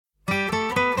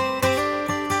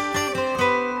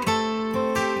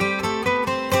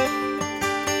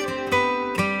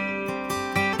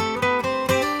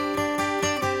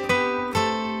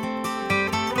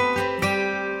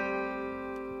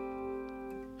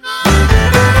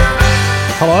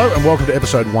Hello and welcome to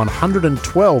episode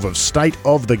 112 of State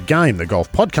of the Game, the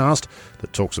golf podcast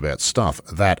that talks about stuff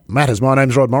that matters. My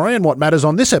name's Rod Murray, and what matters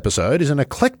on this episode is an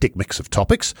eclectic mix of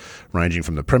topics, ranging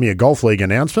from the Premier Golf League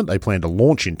announcement they plan to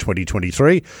launch in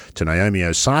 2023 to Naomi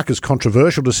Osaka's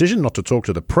controversial decision not to talk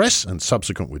to the press and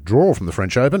subsequent withdrawal from the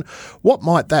French Open. What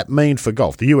might that mean for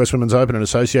golf? The US Women's Open and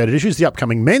associated issues, the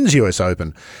upcoming Men's US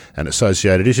Open and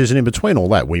associated issues, and in between all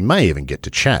that, we may even get to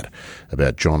chat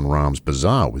about Jon Rahm's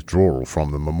bizarre withdrawal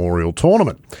from the Memorial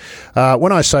Tournament.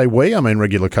 When I say we, I mean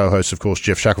regular co-hosts, of course,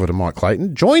 Geoff Shackelford and Mike Clayton,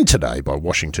 joined today by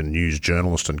Washington News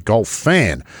journalist and golf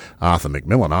fan Arthur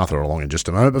McMillan. Arthur along in just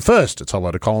a moment, but first, it's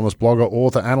hello to columnist, blogger,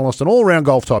 author, analyst, and all-round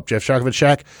golf type Geoff Shackelford.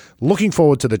 Shack, looking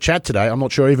forward to the chat today. I'm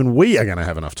not sure even we are going to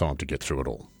have enough time to get through it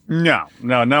all. No.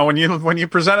 When you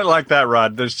present it like that,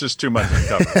 Rod, there's just too much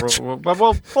to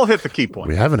cover. We'll hit the key point.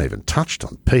 We haven't even touched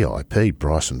on PIP,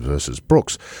 Bryson versus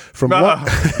Brooks. From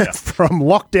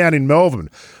lockdown in Melbourne,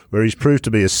 where he's proved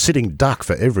to be a sitting duck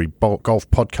for every golf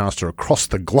podcaster across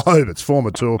the globe. It's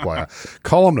former tour player,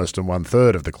 columnist, and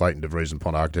one-third of the Clayton DeVries and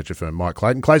Pond architecture firm, Mike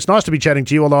Clayton. Clay, it's nice to be chatting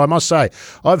to you, although I must say,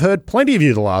 I've heard plenty of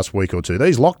you the last week or two.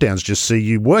 These lockdowns just see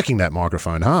you working that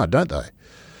microphone hard, don't they?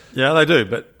 Yeah, they do,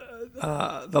 but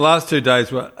the last 2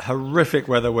 days were horrific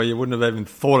weather where you wouldn't have even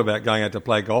thought about going out to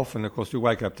play golf. And, of course, we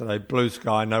wake up today, blue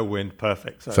sky, no wind,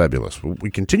 perfect. So fabulous. Well,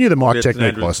 we continue the mic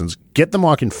technique lessons. Get the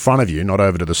mic in front of you, not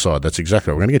over to the side. That's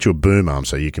exactly right. We're going to get you a boom arm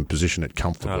so you can position it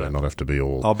comfortably and not have to be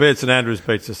all... I'll be at St Andrews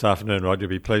Beach this afternoon, Rod. You'll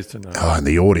be pleased to know. Oh, and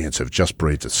the audience have just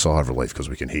breathed a sigh of relief because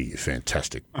we can hear you.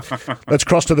 Fantastic. Let's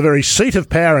cross to the very seat of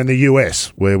power in the US,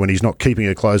 where when he's not keeping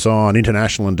a close eye on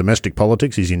international and domestic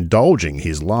politics, he's indulging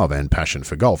his love and passion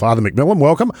for golf. Arthur McMillan,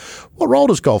 welcome. What role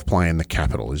does golf play in the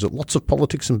capital? Is it lots of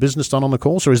politics and business done on the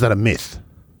course, or is that a myth?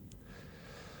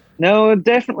 No, it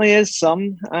definitely is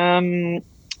some.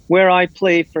 Where I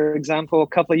play, for example, a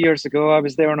couple of years ago, I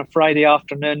was there on a Friday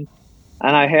afternoon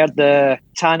and I heard the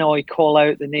tannoy call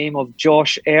out the name of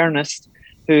Josh Earnest,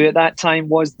 who at that time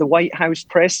was the White House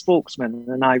press spokesman.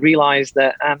 And I realized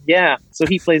that, so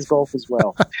he plays golf as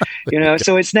well.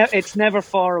 So it's never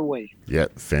far away. Yeah,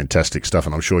 fantastic stuff.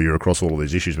 And I'm sure you're across all of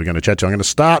these issues we're going to chat to. I'm going to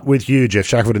start with you, Geoff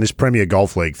Shackelford, in this Premier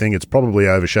Golf League thing. It's probably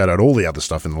overshadowed all the other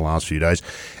stuff in the last few days,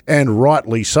 and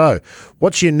rightly so.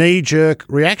 What's your knee-jerk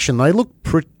reaction? They look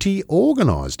pretty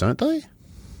organised, don't they?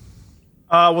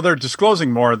 Well, they're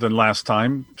disclosing more than last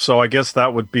time, so I guess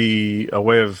that would be a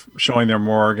way of showing they're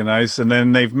more organized. And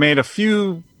then they've made a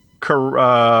few,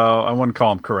 I wouldn't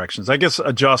call them corrections, I guess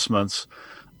adjustments.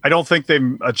 I don't think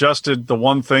they've adjusted the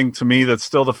one thing to me that's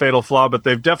still the fatal flaw, but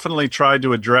they've definitely tried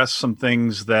to address some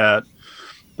things that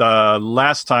the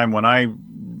last time when I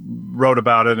wrote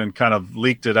about it and kind of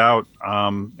leaked it out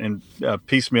in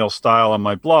piecemeal style on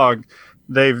my blog,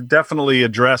 they've definitely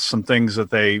addressed some things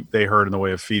that they heard in the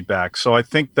way of feedback. So I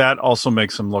think that also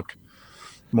makes them look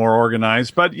more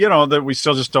organized. But, that we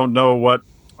still just don't know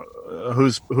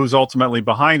who's ultimately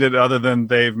behind it, other than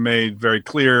they've made very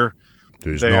clear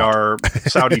they are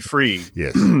Saudi-free.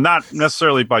 Yes. Not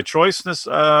necessarily by choice,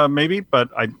 maybe, but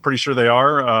I'm pretty sure they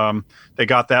are. They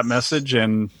got that message,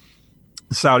 and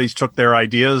the Saudis took their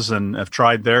ideas and have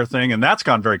tried their thing, and that's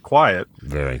gone very quiet.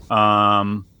 Very.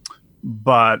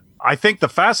 But I think the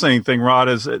fascinating thing, Rod,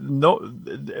 is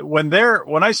when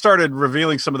I started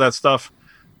revealing some of that stuff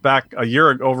back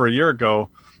over a year ago,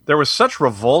 there was such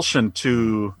revulsion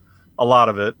to a lot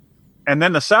of it, and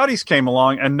then the Saudis came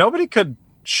along and nobody could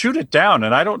shoot it down.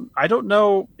 And I don't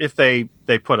know if they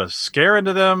put a scare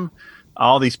into them.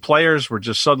 All these players were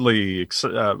just suddenly, it's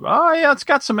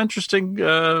got some interesting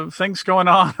things going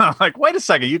on. I'm like, wait a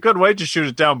second, you couldn't wait to shoot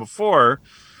it down before.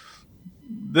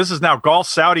 This is now Golf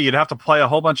Saudi. You'd have to play a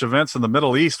whole bunch of events in the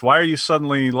Middle East. Why are you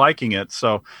suddenly liking it?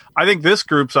 So I think this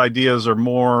group's ideas are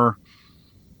more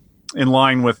in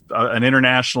line with an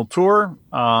international tour.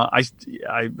 I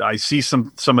see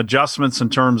some adjustments in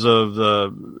terms of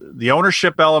the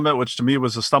ownership element, which to me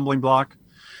was a stumbling block.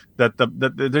 That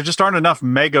there just aren't enough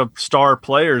mega star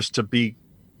players to be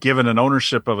given an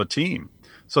ownership of a team.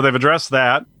 So they've addressed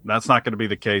that. That's not going to be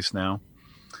the case now.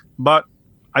 But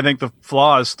I think the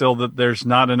flaw is still that there's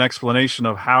not an explanation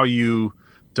of how you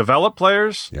develop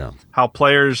players, how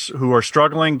players who are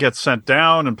struggling get sent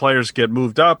down and players get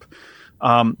moved up,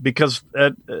 because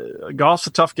golf's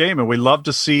a tough game, and we love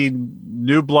to see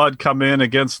new blood come in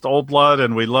against old blood,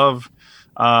 and we love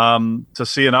to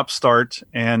see an upstart,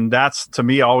 and that's to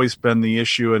me always been the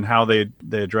issue and how they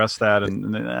address that.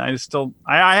 And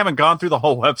I haven't gone through the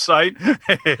whole website.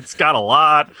 It's got a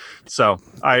lot, so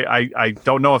I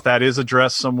don't know if that is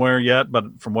addressed somewhere yet,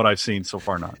 but from what I've seen so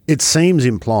far, not. It seems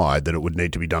implied that it would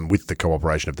need to be done with the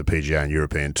cooperation of the PGA and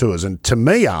European tours. And to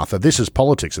me, Arthur, this is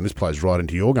politics, and this plays right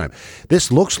into your game.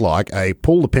 This looks like a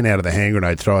pull the pin out of the hand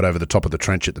grenade, throw it over the top of the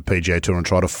trench at the PGA Tour and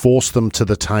try to force them to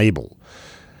the table.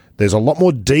 There's a lot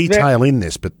more detail in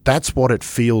this, but that's what it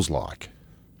feels like.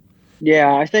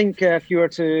 Yeah, I think if you were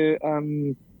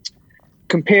to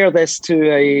compare this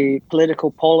to a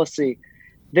political policy,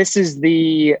 this is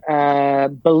the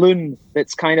balloon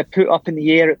that's kind of put up in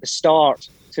the air at the start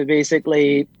to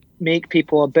basically make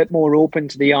people a bit more open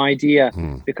to the idea.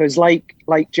 Because like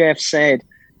Jeff said,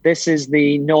 this is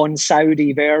the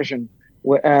non-Saudi version.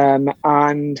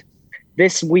 And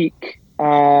this week,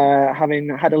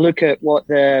 having had a look at what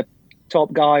the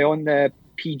top guy on the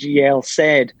PGL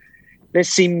said, this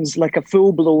seems like a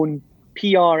full-blown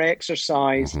PR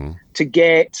exercise to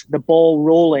get the ball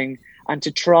rolling and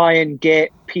to try and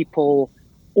get people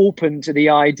open to the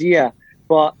idea.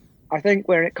 But I think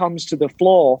when it comes to the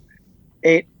flaw,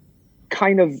 it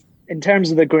kind of, in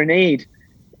terms of the grenade,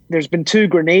 there's been 2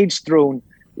 grenades thrown.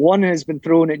 One has been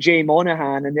thrown at Jay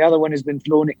Monahan and the other one has been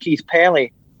thrown at Keith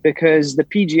Pelley, because the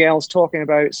PGL is talking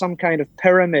about some kind of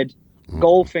pyramid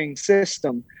golfing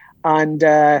system. And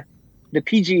the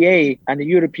PGA and the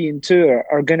European Tour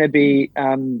are going to be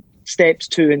steps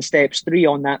 2 and steps 3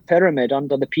 on that pyramid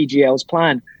under the PGL's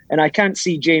plan. And I can't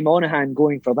see Jay Monahan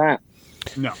going for that.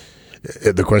 No.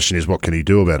 The question is, what can he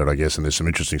do about it, I guess, and there's some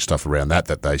interesting stuff around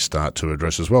that they start to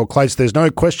address as well. Clates, there's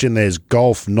no question there's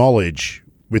golf knowledge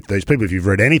with these people. If you've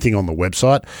read anything on the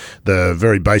website, the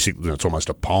very basic, it's almost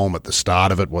a poem at the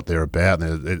start of it, what they're about.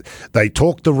 They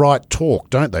talk the right talk,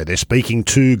 don't they? They're speaking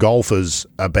to golfers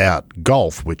about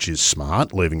golf, which is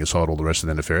smart, leaving aside all the rest of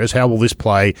the nefarious. How will this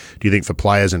play, do you think, for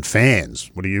players and fans?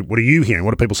 What are you hearing?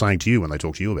 What are people saying to you when they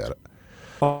talk to you about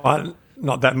it?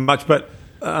 Not that much, but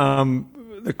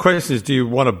the question is, do you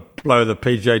want to blow the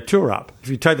PGA Tour up? If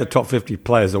you take the top 50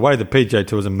 players away, the PGA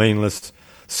Tour is a meaningless,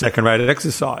 second-rate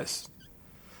exercise.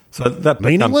 So that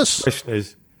meaningless? Question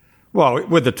is, well,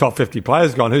 with the top 50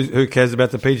 players gone, who cares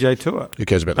about the PGA Tour? Who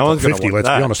cares about the top 50? Let's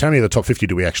be honest. How many of the top 50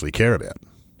 do we actually care about?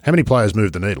 How many players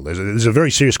move the needle? There's a very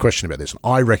serious question about this.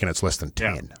 I reckon it's less than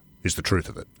 10 is the truth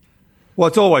of it. Well,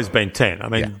 it's always been 10. I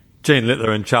mean, Gene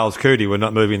Littler and Charles Coody were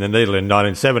not moving the needle in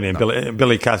 1970, and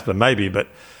Billy Casper maybe, but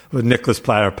with Nicholas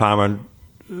Player, Palmer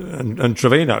and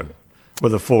Trevino were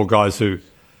the 4 guys who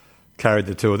carried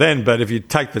the tour then. But if you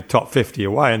take the top 50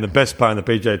 away and the best player in the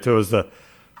PGA Tour is the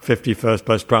 51st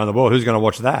best player in the world, who's going to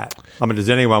watch that? I mean, does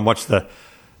anyone watch the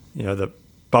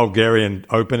Bulgarian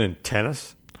Open in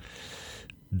tennis?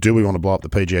 Do we want to blow up the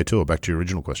PGA Tour? Back to your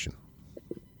original question.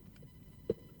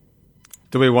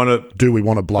 Do we want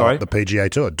to blow up the PGA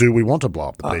Tour? Do we want to blow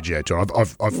up the PGA Tour?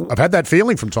 I've had that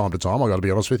feeling from time to time. I've got to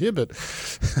be honest with you, but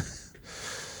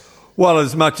well,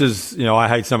 as much as I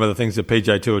hate some of the things the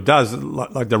PGA Tour does,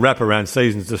 like the wraparound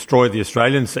seasons destroyed the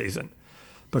Australian season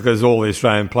because all the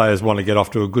Australian players want to get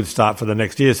off to a good start for the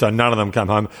next year, so none of them come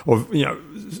home. Or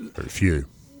very few.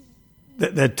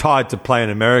 They're tied to play in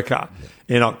America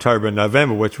in October and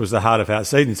November, which was the heart of our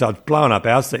season. So it's blowing up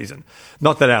our season.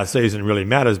 Not that our season really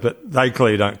matters, but they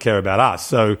clearly don't care about us.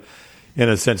 So in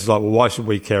a sense, it's like, well, why should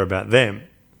we care about them?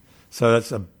 So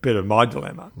that's a bit of my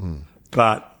dilemma.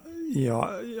 But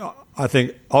I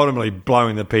think ultimately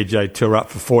blowing the PGA Tour up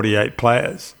for 48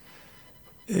 players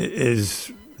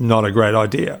is not a great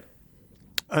idea.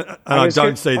 And I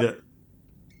don't see that.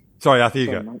 Sorry, Arthur,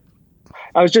 you go. Mike.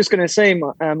 I was just going to say,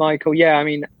 Michael, I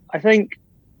mean, I think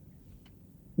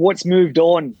what's moved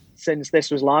on since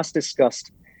this was last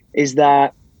discussed is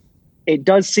that it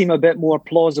does seem a bit more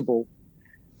plausible.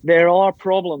 There are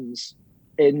problems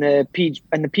and the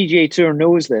PGA Tour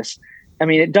knows this. I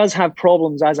mean, it does have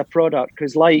problems as a product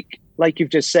because like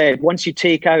you've just said, once you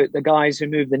take out the guys who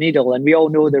move the needle, and we all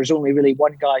know there's only really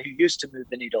one guy who used to move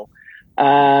the needle,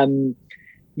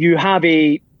 you have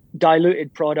a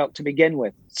diluted product to begin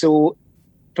with. So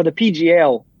for the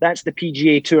PGL, that's the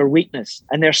PGA Tour weakness,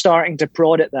 and they're starting to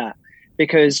prod at that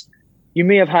because you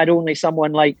may have had only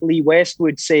someone like Lee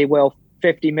Westwood say, well,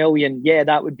 50 million,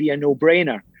 that would be a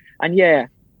no-brainer. And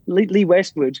Lee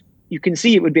Westwood, you can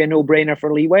see it would be a no-brainer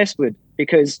for Lee Westwood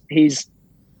because he's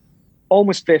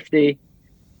almost 50.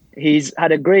 He's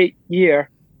had a great year,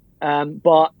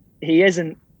 but he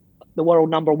isn't the world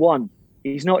number one.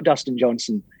 He's not Dustin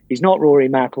Johnson. He's not Rory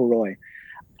McIlroy.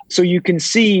 So you can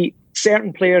see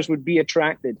certain players would be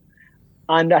attracted.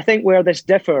 And I think where this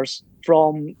differs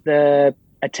from the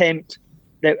attempt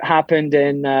that happened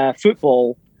in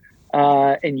football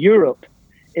in Europe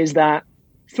is that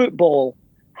football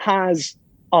has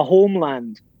a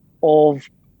homeland of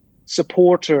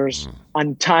supporters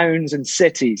and towns and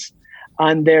cities,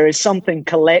 and there is something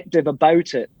collective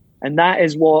about it. And that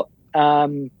is what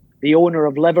the owner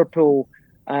of Liverpool,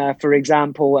 for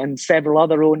example, and several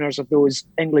other owners of those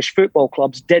English football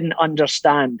clubs didn't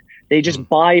understand. They just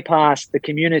bypassed the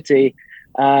community.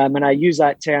 And I use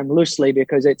that term loosely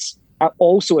because it's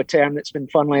also a term that's been,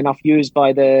 funnily enough, used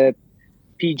by the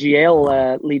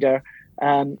PGL leader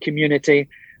community.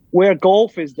 Where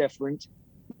golf is different,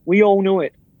 we all know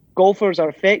it. Golfers are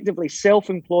effectively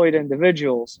self-employed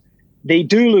individuals. They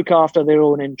do look after their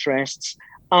own interests,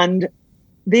 and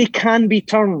they can be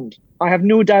turned, I have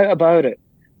no doubt about it,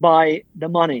 by the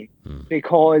money.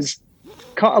 Because,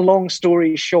 cut a long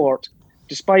story short,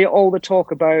 despite all the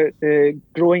talk about the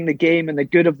growing the game and the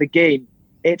good of the game,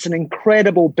 it's an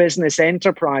incredible business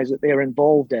enterprise that they're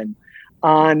involved in.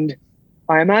 And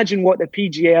I imagine what the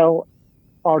PGL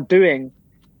are doing,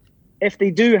 if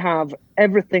they do have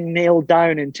everything nailed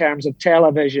down in terms of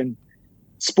television,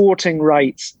 sporting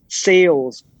rights,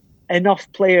 sales,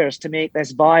 enough players to make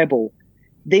this viable,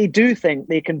 they do think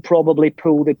they can probably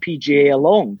pull the PGA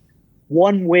along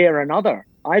one way or another.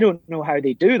 I don't know how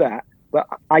they do that, but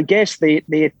I guess they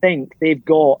think they've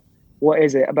got,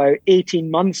 about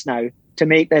 18 months now to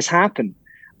make this happen.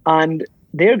 And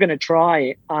they're going to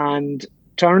try and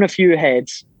turn a few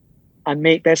heads and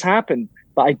make this happen.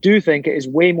 But I do think it is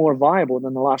way more viable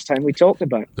than the last time we talked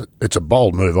about. It's a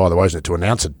bold move either way, isn't it? To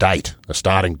announce a date, a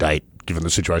starting date, given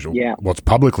the situation, what's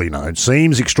publicly known,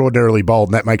 seems extraordinarily bold,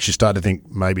 and that makes you start to think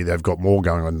maybe they've got more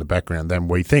going on in the background than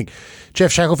we think.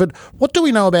 Jeff Shackelford, what do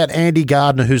we know about Andy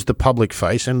Gardner, who's the public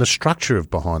face, and the structure of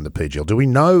behind the PGL? Do we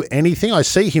know anything? I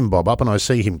see him bob up and I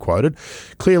see him quoted.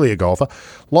 Clearly a golfer.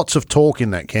 Lots of talk in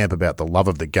that camp about the love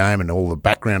of the game and all the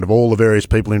background of all the various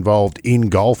people involved in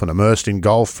golf and immersed in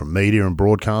golf, from media and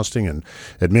broadcasting and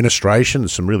administration.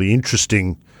 There's some really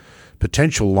interesting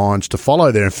potential lines to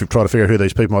follow there and try to figure out who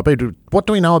these people might be. What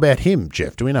do we know about him,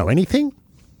 Jeff? Do we know anything?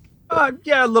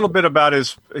 Yeah, a little bit about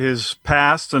his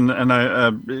past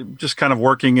and just kind of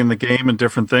working in the game and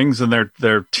different things. And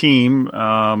their team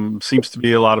seems to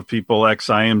be a lot of people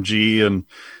ex-IMG, and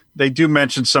they do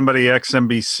mention somebody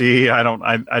ex-NBC.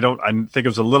 I think it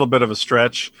was a little bit of a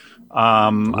stretch.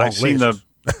 I've seen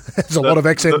there's a lot of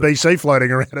ex-NBC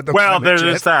floating around at the moment. Well,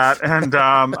 there's that, and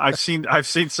I've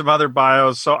seen some other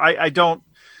bios. So I don't.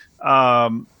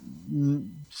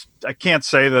 I can't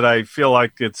say that I feel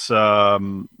like it's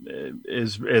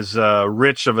as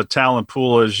rich of a talent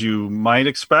pool as you might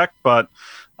expect, but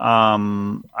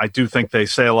I do think they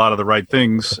say a lot of the right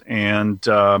things. And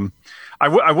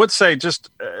I would say just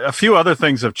a few other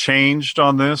things have changed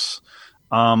on this.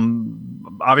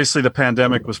 Obviously, the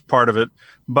pandemic was part of it,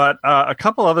 but a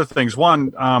couple other things.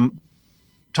 One,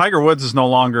 Tiger Woods is no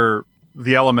longer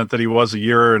the element that he was a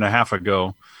year and a half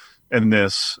ago in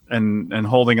this, and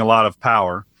holding a lot of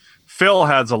power. Phil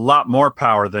has a lot more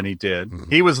power than he did.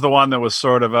 Mm-hmm. He was the one that was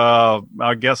sort of,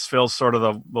 I guess Phil's sort of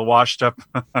the washed up,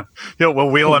 we'll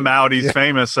wheel him out. He's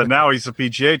famous, and now he's a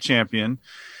PGA champion.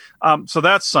 So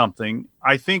that's something.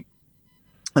 I think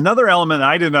another element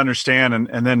I didn't understand,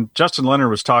 and then Justin Leonard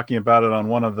was talking about it on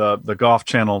one of the Golf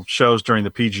Channel shows during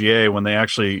the PGA when they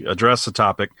actually addressed the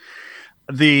topic.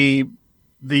 The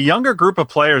younger group of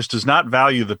players does not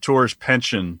value the tour's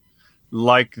pension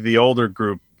like the older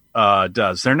group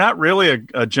does. They're not really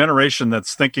a generation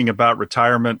that's thinking about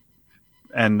retirement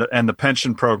and the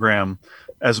pension program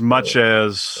as much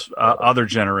as other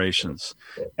generations,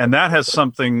 and that's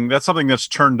something that's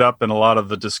turned up in a lot of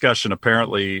the discussion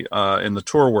apparently in the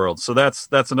tour world. So that's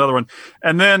another one.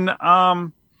 And then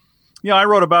I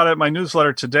wrote about it in my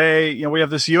newsletter today. We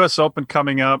have this U.S. Open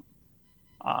coming up.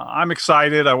 I'm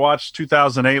excited. I watched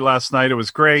 2008 last night. It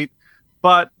was great,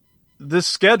 but this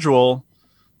schedule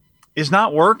is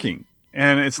not working,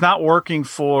 and it's not working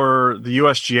for the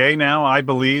USGA now. I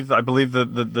believe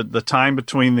the time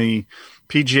between the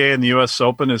PGA and the US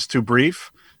Open is too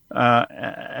brief.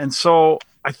 And so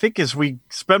I think as we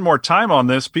spend more time on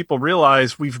this, people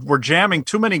realize we're jamming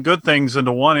too many good things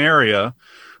into one area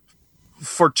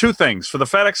for two things, for the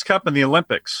FedEx Cup and the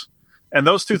Olympics. And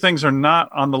those two things are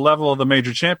not on the level of the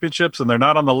major championships, and they're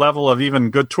not on the level of even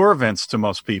good tour events to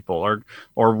most people,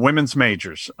 or women's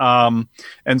majors. And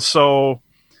so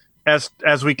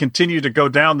as we continue to go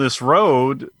down this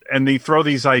road and they throw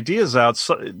these ideas out,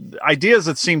 ideas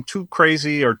that seem too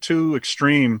crazy or too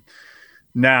extreme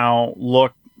now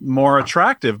look more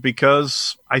attractive,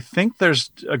 because I think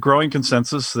there's a growing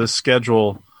consensus this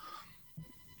schedule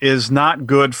is not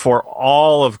good for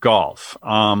all of golf.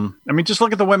 I mean, just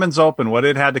look at the Women's Open, what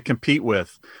it had to compete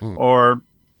with, or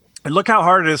look how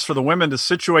hard it is for the women to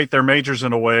situate their majors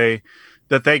in a way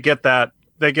that they get that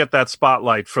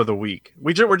spotlight for the week.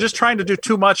 We're just trying to do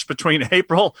too much between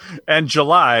April and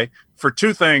July for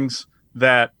two things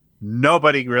that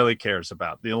nobody really cares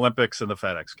about: the Olympics and the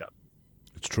FedEx Cup.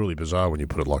 It's truly bizarre when you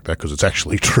put it like that, because it's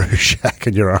actually true, Shaq,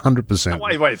 and you're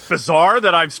 100%. Wait, bizarre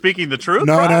that I'm speaking the truth?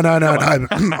 No.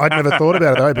 I'd never thought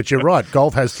about it, though, but you're right.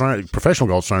 Professional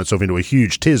golf's thrown itself into a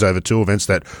huge tiz over two events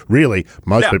that really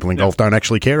most people in golf don't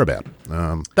actually care about.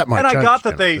 That might change. And I got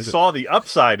that they saw the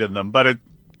upside in them, but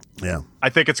I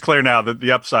think it's clear now that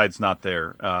the upside's not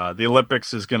there. The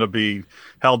Olympics is going to be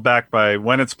held back by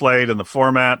when it's played and the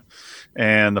format,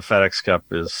 and the FedEx Cup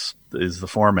is the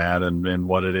format and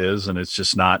what it is, and it's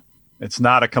just not. It's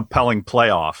not a compelling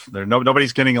playoff.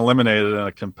 Nobody's getting eliminated in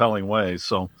a compelling way,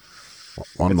 so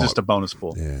it's just a bonus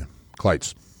pool. Yeah,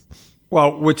 Clates.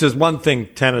 Well, which is one thing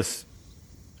tennis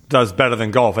does better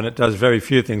than golf, and it does very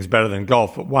few things better than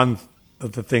golf. But one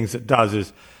of the things it does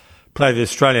is play the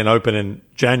Australian Open in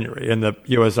January and the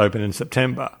US Open in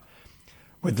September,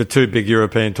 with the two big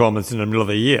European tournaments in the middle of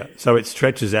the year. So it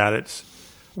stretches out its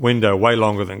window way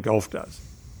longer than golf does.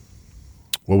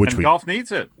 Well, golf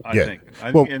needs it, I think.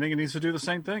 I think it needs to do the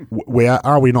same thing.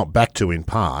 Are we not back to, in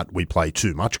part, we play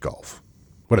too much golf?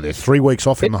 What are there, 3 weeks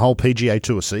off in the whole PGA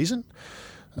Tour season?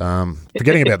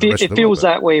 Forgetting about the rest of the world. It feels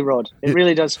that way, Rod. It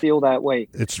really does feel that way.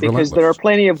 It's because relentless. there are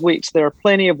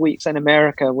plenty of weeks in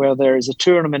America where there is a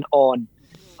tournament on,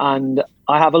 and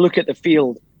I have a look at the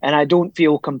field, and I don't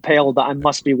feel compelled that I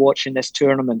must be watching this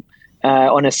tournament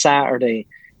on a Saturday.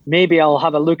 Maybe I'll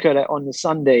have a look at it on the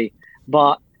Sunday,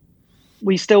 but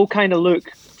we still kind of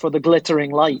look for the glittering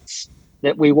lights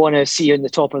that we want to see on the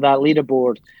top of that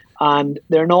leaderboard, and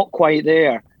they're not quite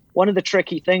there. One of the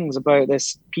tricky things about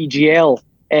this PGL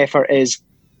effort is,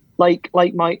 like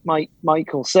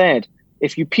Michael said,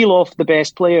 if you peel off the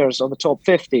best players or the top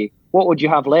 50, what would you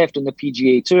have left in the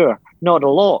PGA Tour? Not a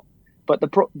lot. But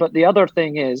the other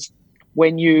thing is,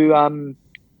 when you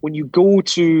go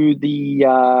to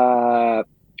the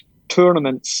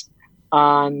tournaments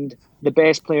and the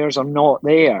best players are not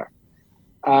there,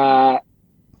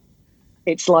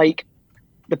 it's like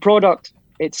the product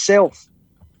itself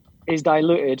is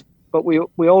diluted, but we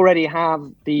already have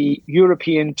the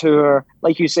European Tour,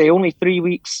 like you say, only 3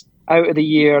 weeks out of the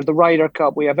year, the Ryder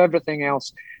Cup, we have everything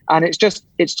else, and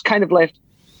it's kind of left.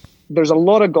 There's a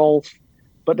lot of golf,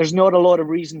 but there's not a lot of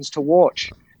reasons to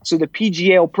watch. So the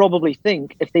PGL probably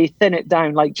think if they thin it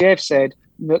down, like Jeff said,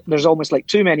 there's almost like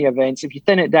too many events. If you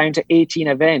thin it down to 18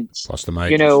 events, plus the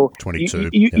majors, 22,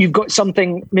 you've got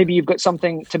something. Maybe you've got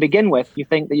something to begin with. You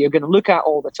think that you're going to look at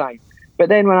all the time. But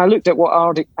then when I looked at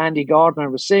what Andy Gardner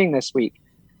was saying this week,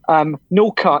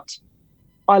 no cut.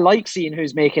 I like seeing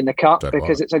who's making the cut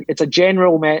because it's a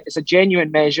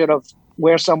genuine measure of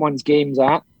where someone's game's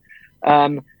at.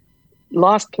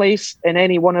 Last place in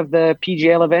any one of the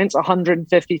PGL events,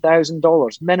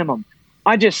 $150,000 minimum.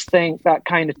 I just think that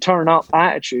kind of turn-up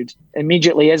attitude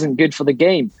immediately isn't good for the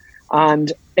game.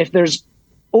 And if there's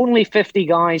only 50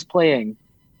 guys playing,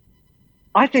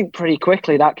 I think pretty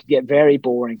quickly that could get very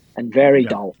boring and very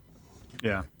dull.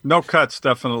 Yeah, no cuts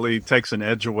definitely takes an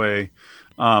edge away.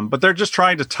 But they're just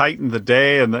trying to tighten the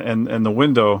day and the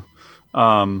window.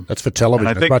 That's for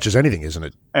television as much as anything, isn't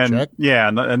it, and Jack? Yeah,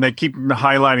 and they keep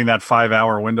highlighting that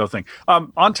 5-hour window thing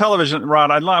on television.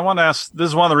 Rod, I want to ask, this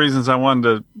is one of the reasons I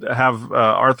wanted to have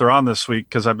Arthur on this week,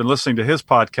 because I've been listening to his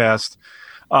podcast.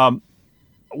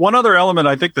 One other element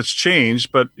I think that's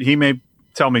changed, but he may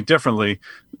tell me differently,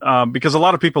 because a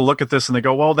lot of people look at this and they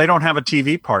go, well, they don't have a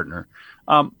TV partner.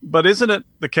 But isn't it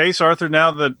the case, Arthur,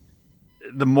 now that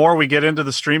the more we get into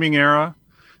the streaming era,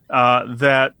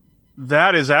 that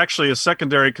is actually a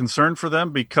secondary concern for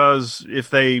them? Because if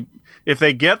they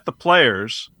get the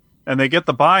players and they get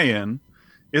the buy-in,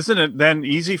 isn't it then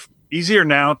easier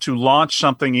now to launch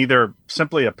something, either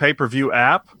simply a pay-per-view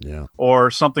app or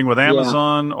something with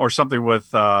Amazon or something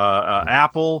with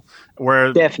Apple,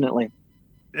 where definitely.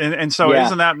 And so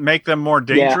doesn't that make them more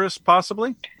dangerous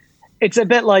possibly? It's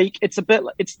like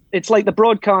the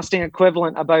broadcasting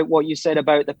equivalent about what you said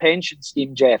about the pension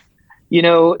scheme, Jeff. You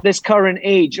know, this current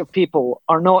age of people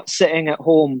are not sitting at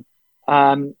home.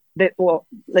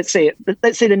 Let's say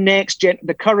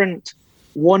the current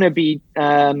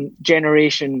wannabe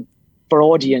generation for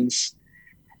audience,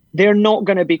 they're not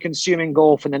going to be consuming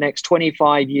golf in the next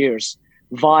 25 years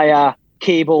via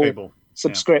cable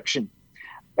subscription.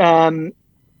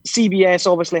 CBS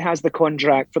obviously has the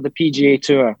contract for the PGA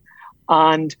Tour,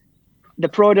 and the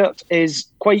product is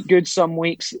quite good some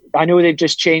weeks. I know they've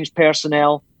just changed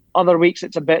personnel. Other weeks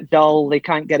it's a bit dull. They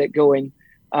can't get it going.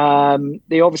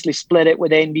 They obviously split it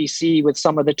with NBC with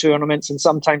some of the tournaments, and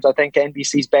sometimes I think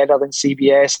NBC's better than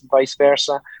CBS and vice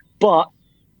versa. But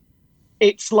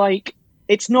it's like,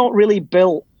 it's not really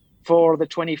built for the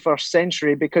 21st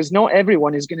century, because not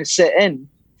everyone is going to sit in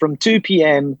from 2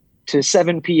 p.m. to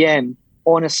 7 p.m.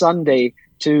 on a Sunday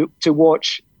to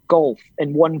watch golf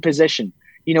in one position.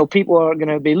 You know, people are going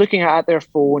to be looking at their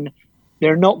phone.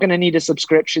 They're not going to need a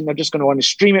subscription. They're just going to want to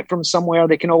stream it from somewhere.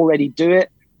 They can already do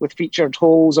it with featured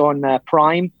holes on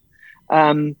Prime.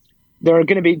 There are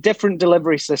going to be different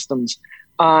delivery systems.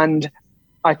 And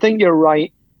I think you're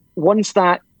right. Once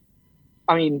that,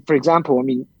 I mean, for example, I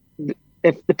mean,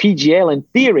 if the PGL, in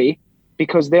theory,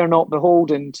 because they're not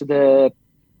beholden to the,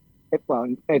 well,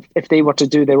 if they were to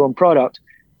do their own product,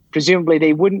 presumably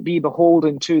they wouldn't be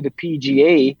beholden to the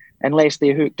PGA unless they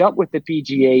hooked up with the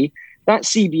PGA. That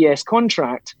CBS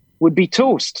contract would be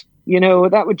toast. You know,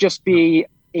 that would just be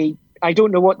I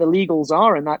don't know what the legals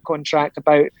are in that contract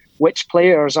about which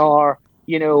players are,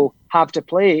 you know, have to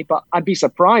play, but I'd be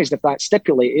surprised if that's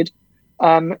stipulated.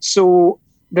 So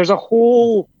there's a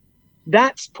whole,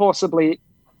 that's possibly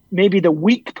maybe the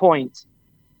weak point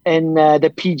in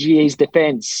the PGA's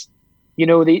defense. You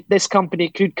know, this company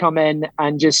could come in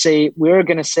and just say, we're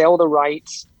going to sell the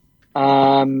rights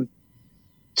to,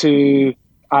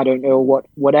 I don't know,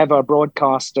 whatever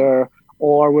broadcaster,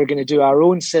 or we're going to do our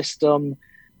own system.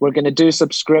 We're going to do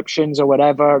subscriptions or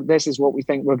whatever. This is what we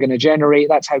think we're going to generate.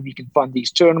 That's how we can fund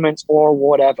these tournaments or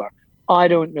whatever. I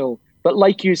don't know. But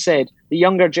like you said, the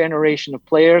younger generation of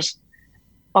players,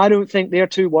 I don't think they're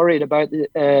too worried about the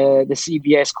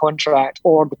CBS contract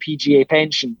or the PGA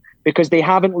pension, because they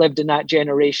haven't lived in that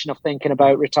generation of thinking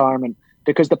about retirement,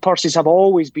 because the purses have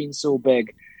always been so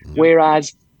big. Yeah.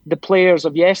 Whereas the players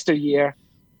of yesteryear,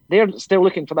 they're still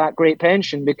looking for that great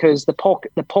pension because the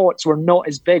pots were not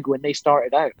as big when they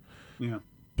started out. Yeah.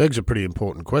 Begs a pretty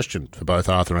important question for both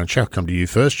Arthur and Chuck. Come to you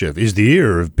first, Jeff. Is the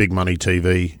era of big money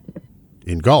TV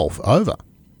in golf over?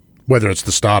 Whether it's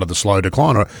the start of the slow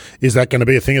decline, or is that going to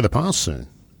be a thing of the past soon?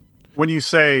 When you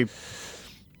say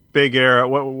big era,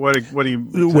 what do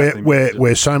you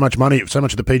where so much money, so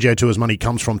much of the PGA Tour's money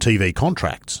comes from TV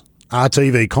contracts? Are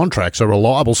TV contracts a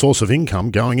reliable source of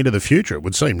income going into the future? It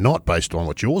would seem not, based on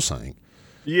what you're saying.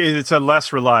 Yeah, it's a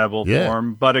less reliable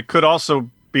form, but it could also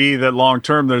be that long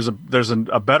term there's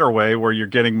a better way where you're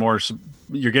getting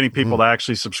people to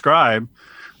actually subscribe.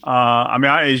 I mean,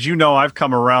 as you know, I've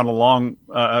come around along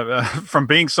from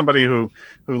being somebody who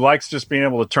likes just being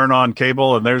able to turn on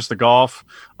cable and there's the golf,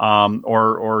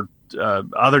 or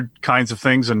other kinds of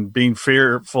things, and being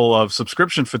fearful of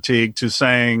subscription fatigue, to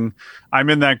saying I'm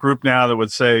in that group now that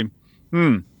would say,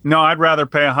 no, I'd rather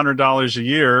pay $100 a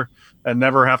year and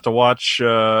never have to watch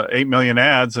 8 million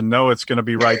ads and know it's going to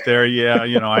be right there. Yeah,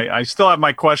 you know, I still have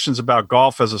my questions about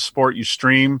golf as a sport you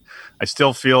stream. I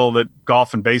still feel that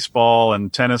golf and baseball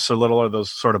and tennis are those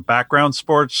sort of background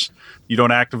sports you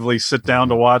don't actively sit down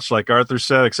to watch, like Arthur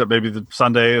said, except maybe the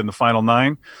Sunday and the final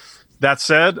 9. That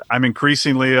said, I'm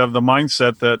increasingly of the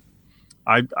mindset that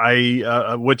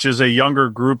which is a younger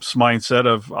group's mindset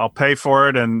of I'll pay for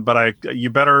it, but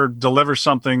you better deliver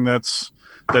something that's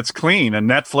clean. And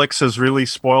Netflix has really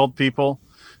spoiled people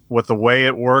with the way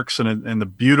it works and the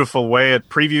beautiful way it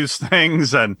previews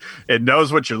things, and it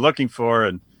knows what you're looking for.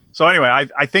 And so anyway,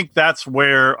 I think that's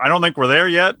where, I don't think we're there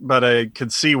yet, but I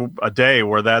could see a day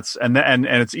where that's, and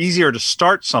it's easier to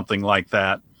start something like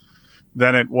that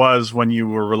than it was when you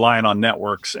were relying on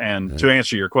networks. And to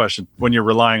answer your question, when you're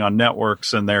relying on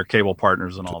networks and their cable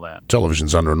partners and all that.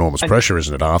 Television's under enormous pressure,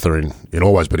 isn't it, Arthur? In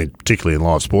always, but particularly in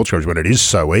live sports coverage, when it is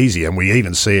so easy. And we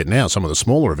even see it now, some of the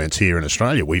smaller events here in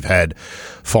Australia. We've had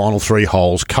final 3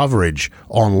 holes coverage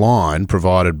online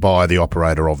provided by the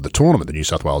operator of the tournament. The New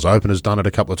South Wales Open has done it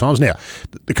a couple of times. Now,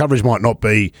 the coverage might not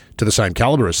be to the same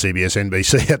calibre as CBS,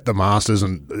 NBC at the Masters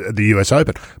and the US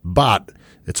Open, but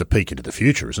it's a peek into the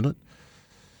future, isn't it?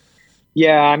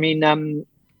 Yeah, I mean,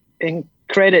 in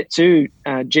credit to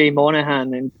Jay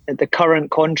Monahan and the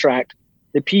current contract,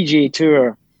 the PGA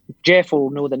Tour, Jeff will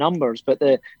know the numbers, but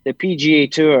the PGA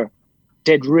Tour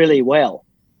did really well,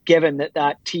 given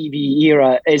that TV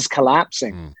era is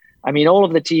collapsing. I mean, all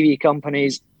of the TV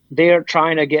companies, they're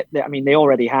trying to get, they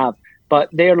already have, but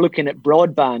they're looking at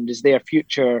broadband as their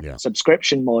future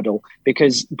subscription model,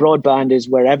 because broadband is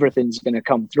where everything's going to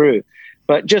come through.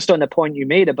 But just on the point you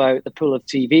made about the pull of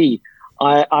TV,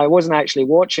 I wasn't actually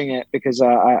watching it because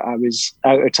I was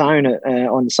out of town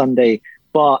on Sunday,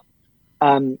 but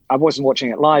I wasn't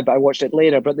watching it live, but I watched it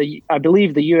later. But I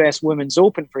believe the US Women's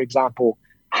Open, for example,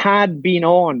 had been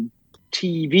on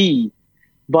TV,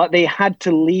 but they had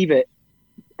to leave it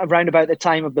around about the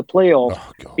time of the playoff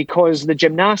God. because the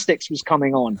gymnastics was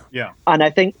coming on. Yeah. And I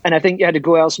think you had to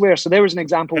go elsewhere. So there was an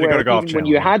example Had to go where to Golf even when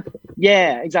Channel, you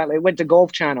had, exactly, it went to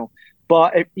Golf Channel.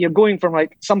 But you're going from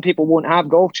like, some people won't have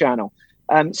Golf Channel.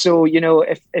 So, you know,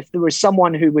 if there was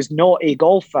someone who was not a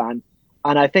golf fan,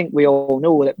 and I think we all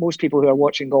know that most people who are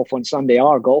watching golf on Sunday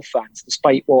are golf fans,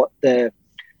 despite what the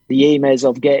aim is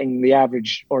of getting the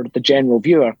average or the general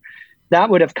viewer, that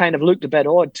would have kind of looked a bit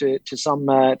odd to some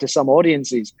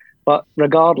audiences. But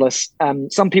regardless,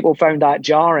 some people found that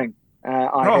jarring.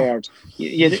 I heard.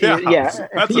 That's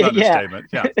an understatement.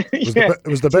 Yeah, it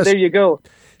was the best. So there you go.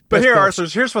 But here, Arthur,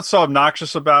 here's what's so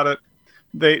obnoxious about it.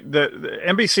 The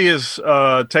NBC is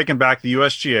taking back the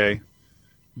USGA.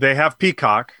 They have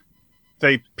Peacock.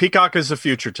 Peacock is the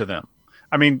future to them.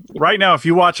 I mean, right now, if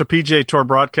you watch a PGA Tour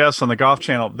broadcast on the Golf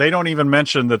Channel, they don't even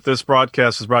mention that this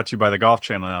broadcast is brought to you by the Golf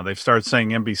Channel now. They've started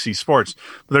saying NBC Sports.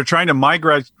 But they're trying to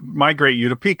migrate you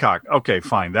to Peacock. Okay,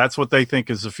 fine. That's what they think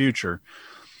is the future.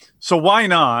 So why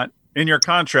not, in your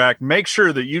contract, make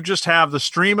sure that you just have the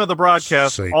stream of the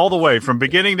broadcast all the way from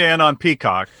beginning to end on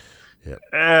Peacock. Yeah.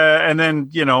 And then,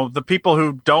 you know, the people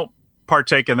who don't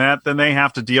partake in that, then they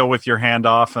have to deal with your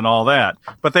handoff and all that.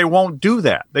 But they won't do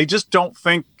that. They just don't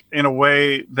think in a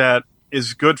way that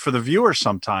is good for the viewer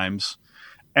sometimes.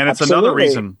 And it's another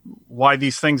reason why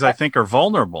these things, I think, are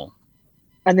vulnerable.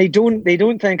 And they don't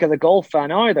think of the golf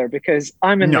fan either, because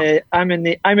I'm in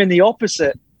the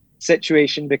opposite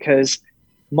situation, because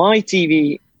my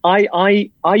TV, I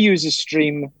use a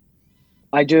stream.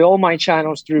 I do all my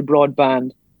channels through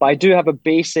broadband, but I do have a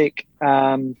basic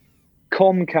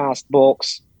Comcast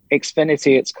box,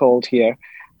 Xfinity it's called here,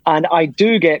 and I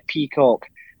do get Peacock.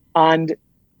 And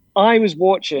I was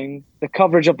watching the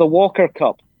coverage of the Walker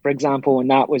Cup, for example, when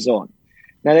that was on.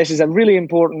 Now, this is a really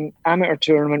important amateur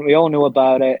tournament. We all know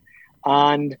about it.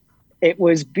 And it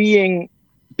was being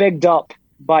bigged up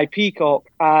by Peacock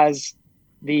as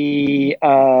the,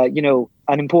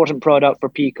 an important product for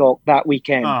Peacock that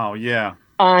weekend. Oh, yeah.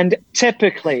 And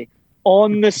typically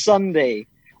on the Sunday,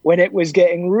 when it was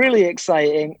getting really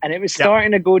exciting and it was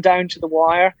starting to go down to the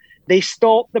wire, they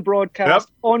stopped the broadcast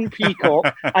on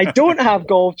Peacock. I don't have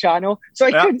Golf Channel, so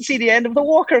I couldn't see the end of the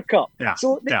Walker Cup. Yeah.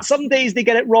 So some days they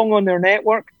get it wrong on their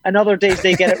network, and other days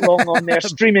they get it wrong on their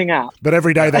streaming app. But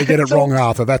every day they get it wrong,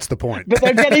 Arthur. That's the point. But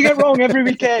they're getting it wrong every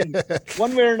weekend,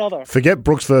 one way or another. Forget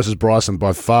Brooks versus Bryson.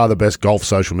 By far the best golf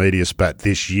social media spat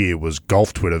this year was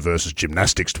golf Twitter versus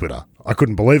gymnastics Twitter. I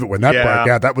couldn't believe it when that broke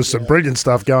out. That was some brilliant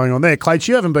stuff going on there. Clates,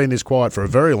 you haven't been this quiet for a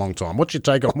very long time. What's your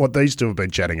take on what these two have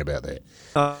been chatting about there?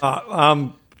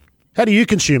 How do you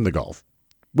consume the golf?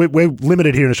 We're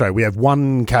limited here in Australia. We have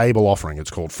one cable offering. It's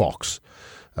called Fox.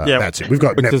 That's it. We've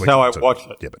got Netflix. Which is how I watch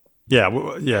it.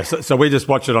 Yeah, So we just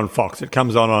watch it on Fox. It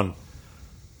comes on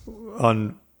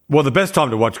the best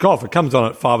time to watch golf. It comes on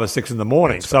at 5 or 6 in the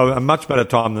morning. So a much better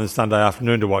time than Sunday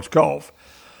afternoon to watch golf.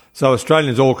 So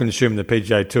Australians all consume the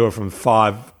PGA Tour from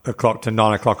 5 o'clock to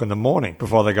 9 o'clock in the morning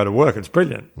before they go to work. It's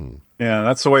brilliant. Yeah,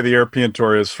 that's the way the European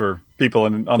Tour is for people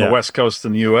on the West Coast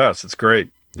in the U.S. It's great.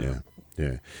 Yeah.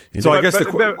 So I guess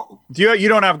you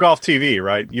don't have Golf TV,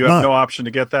 right? You have no option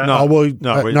to get that.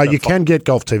 No, you can get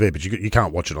Golf TV, but you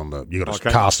can't watch it on the. You got to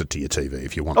cast it to your TV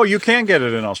if you want. Oh, you can get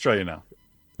it in Australia now.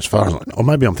 As far as, or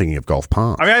maybe I'm thinking of Golf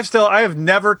Pass. I mean, I have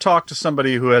never talked to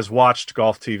somebody who has watched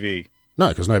Golf TV. No,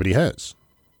 because nobody has.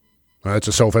 It's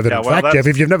a self-evident fact, Jeff.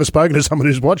 If you've never spoken to someone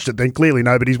who's watched it, then clearly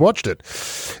nobody's watched it.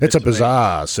 It's a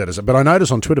bizarre set of... But I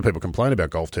notice on Twitter people complain about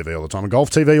Golf TV all the time, and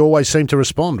Golf TV always seem to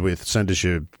respond with, send us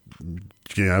your...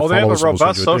 they have a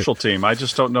robust social team. I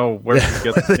just don't know where to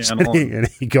get the channel.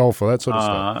 Any golf or that sort of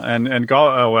stuff. And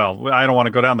golf. I don't want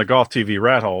to go down the Golf TV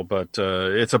rat hole, but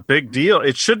it's a big deal.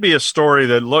 It should be a story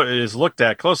that is looked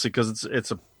at closely because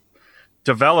it's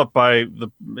developed by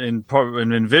and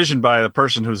envisioned by the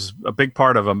person who's a big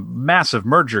part of a massive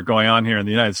merger going on here in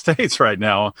the United States right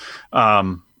now.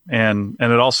 And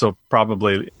it also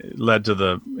probably led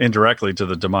indirectly to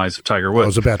the demise of Tiger Woods. I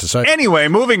was about to say. Anyway,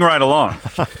 moving right along.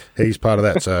 He's part of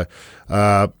that. So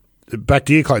back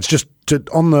to you, Clates. Just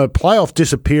on the playoff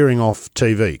disappearing off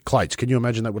TV, Clates, can you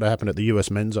imagine that would have happened at the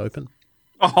US Men's Open?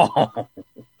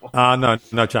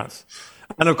 No chance.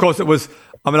 And of course it was,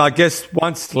 I guess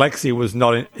once Lexi was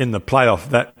not in the playoff,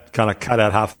 that kind of cut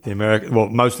out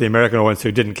most of the American audience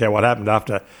who didn't care what happened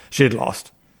after she'd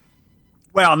lost.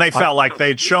 Well, and they felt like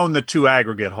they'd shown the 2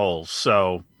 aggregate holes.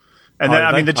 So, and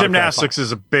then, the gymnastics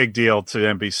is a big deal to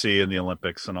NBC and the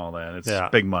Olympics and all that. It's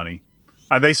big money.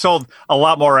 They sold a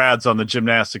lot more ads on the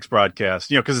gymnastics broadcast,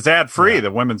 because it's ad free.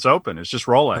 The Women's Open, it's just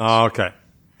Rolex. Oh, okay.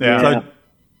 Yeah. So,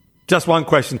 just one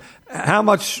question: how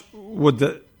much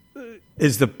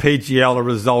is the PGL a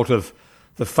result of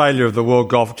the failure of the World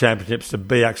Golf Championships to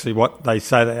be actually what they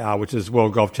say they are, which is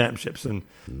World Golf Championships. And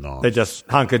they're just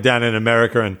hunkered down in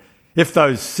America. And if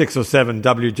those 6 or 7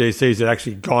 WGCs had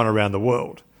actually gone around the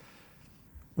world,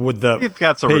 would the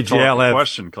that's a PGL have...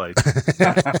 question, Clay.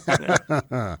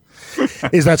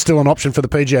 Is that still an option for the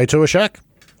PGA Tour, Shaq?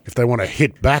 If they want to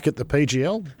hit back at the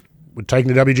PGL? Would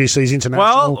taking the WGC's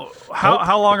international... Well,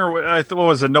 how long are we... What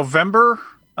was it, November?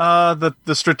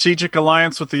 The strategic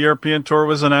alliance with the European Tour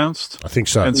was announced. I think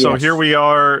so. And so here we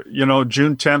are,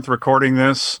 June 10th, recording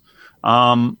this.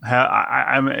 Has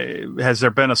there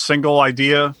been a single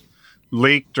idea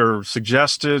leaked or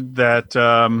suggested that?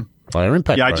 Player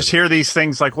impact. Yeah, I just hear these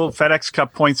things like, well, FedEx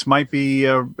Cup points might be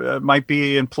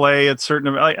in play at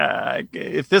certain.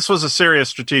 If this was a serious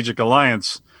strategic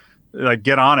alliance,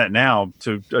 get on it now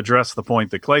to address the point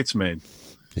that Clay's made.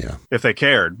 Yeah, if they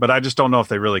cared, but I just don't know if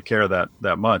they really care that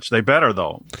much. They better,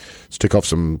 though. Let's tick off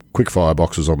some quick fire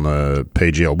boxes on the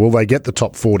PGL. Will they get the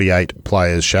top 48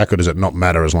 players, Shaq, or does it not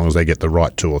matter as long as they get the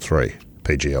right 2 or 3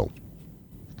 PGL?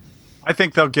 I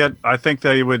think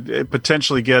they would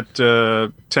potentially get 10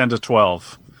 to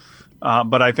 12,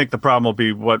 but I think the problem will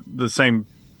be what the same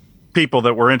people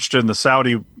that were interested in the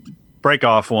Saudi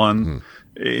break-off one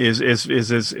is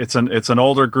it's an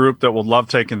older group that will love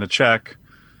taking the check,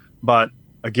 but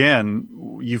again,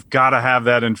 you've got to have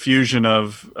that infusion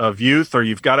of youth, or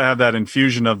you've got to have that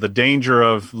infusion of the danger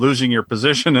of losing your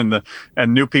position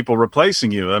and new people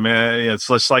replacing you. I mean, it's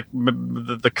just like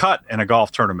the cut in a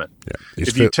golf tournament. Yeah.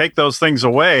 If you take those things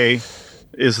away,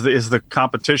 is the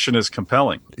competition as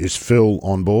compelling? Is Phil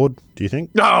on board, do you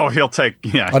think? No, he'll take.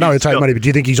 Yeah, I know he'll take money, but do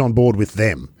you think he's on board with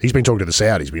them? He's been talking to the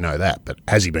Saudis, we know that, but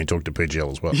has he been talking to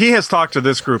PGL as well? He has talked to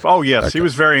this group. Oh yes, okay. He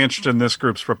was very interested in this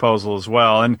group's proposal as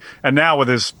well. And now with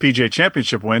his PGA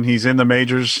Championship win, he's in the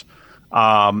majors.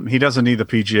 He doesn't need the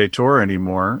PGA Tour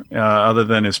anymore, other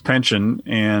than his pension,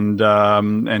 and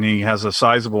he has a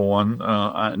sizable one,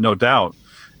 no doubt.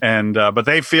 And but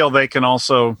they feel they can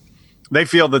also. They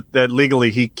feel that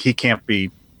legally he can't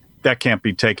be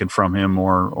taken from him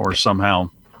or somehow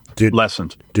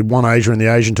lessened. Did One Asia and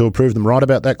the Asian Tour prove them right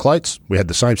about that, Clates? We had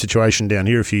the same situation down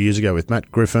here a few years ago with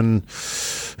Matt Griffin.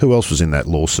 Who else was in that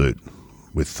lawsuit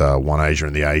with One Asia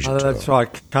and the Asian Tour? That's right.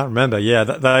 I can't remember. Yeah,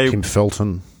 Kim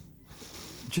Felton.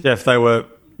 Jeff, they were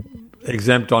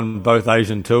exempt on both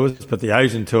Asian tours, but the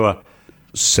Asian Tour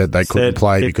said they couldn't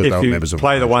play because they were members of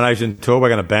One Asia. If you play the One Asian Tour, we're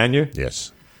going to ban you.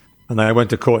 Yes. And they went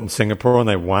to court in Singapore and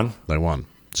they won.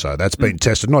 So that's been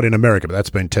tested, not in America, but that's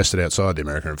been tested outside the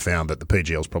America and found that the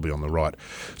PGL's probably on the right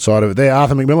side of it there.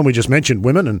 Arthur McMillan, we just mentioned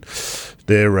women and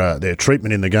their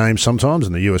treatment in the game sometimes,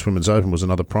 and the US Women's Open was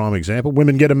another prime example.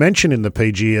 Women get a mention in the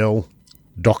PGL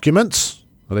documents.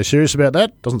 Are they serious about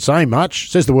that? Doesn't say much.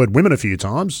 Says the word women a few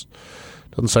times.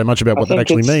 Doesn't say much about what that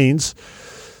actually means.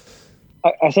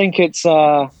 I think it's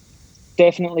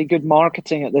definitely good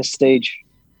marketing at this stage.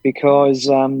 Because,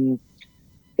 the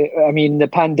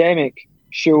pandemic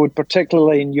showed,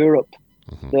 particularly in Europe,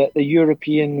 that the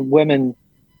European women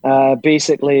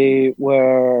basically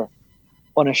were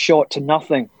on a shot to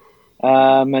nothing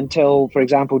until, for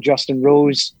example, Justin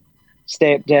Rose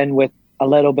stepped in with a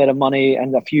little bit of money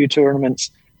and a few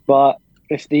tournaments. But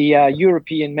if the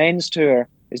European men's tour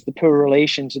is the poor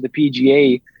relation to the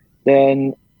PGA,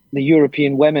 then the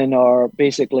European women are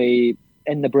basically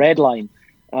in the breadline.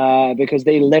 Because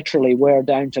they literally were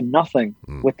down to nothing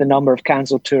with the number of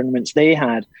cancelled tournaments they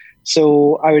had.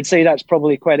 So I would say that's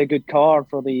probably quite a good card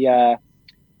for the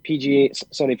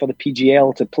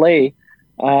PGL to play.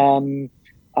 But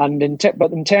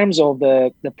in terms of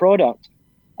the product,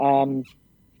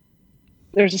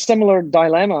 there's a similar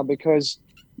dilemma because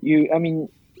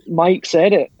Mike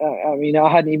said it. I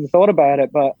hadn't even thought about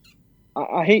it, but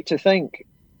I hate to think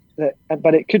that,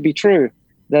 but it could be true.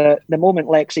 The moment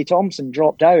Lexi Thompson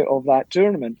dropped out of that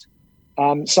tournament,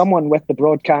 someone with the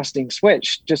broadcasting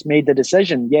switch just made the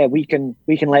decision, we can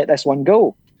let this one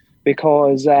go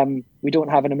because we don't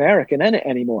have an American in it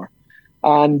anymore.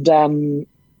 And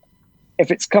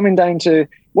if it's coming down to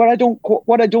what I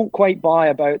don't quite buy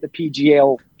about the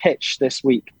PGL pitch this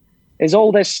week is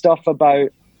all this stuff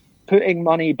about putting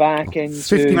money back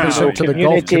into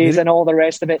communities and all the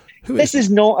rest of it. This is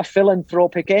not a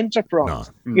philanthropic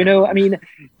enterprise. No.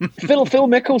 Phil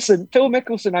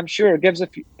Mickelson, I'm sure,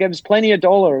 gives plenty of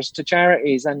dollars to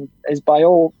charities and is by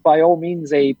all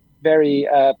means a very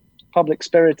public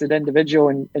spirited individual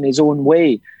in his own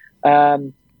way.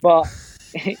 But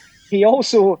he is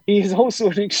also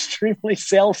an extremely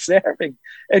self-serving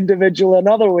individual in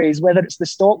other ways, whether it's the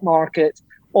stock market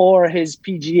or his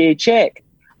PGA check.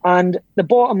 And the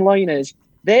bottom line is,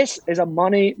 this is a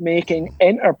money-making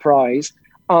enterprise,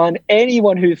 And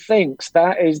anyone who thinks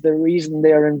that is the reason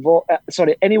they're involved,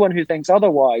 anyone who thinks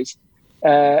otherwise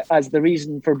as the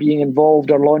reason for being involved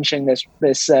or launching this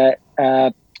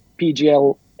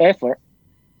PGL effort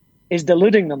is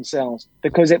deluding themselves,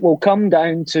 because it will come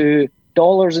down to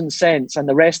dollars and cents, and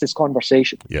the rest is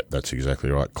conversation. Yep, that's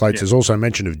exactly right. Clates has also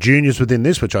mentioned of juniors within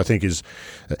this, which I think is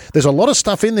there's a lot of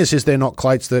stuff in this, is there not,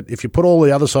 Clates, that if you put all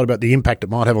the other side about the impact it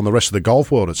might have on the rest of the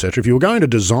golf world, etc., if you were going to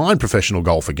design professional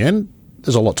golf again,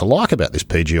 there's a lot to like about this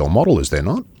PGL model, is there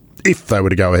not? If they were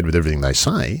to go ahead with everything they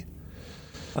say.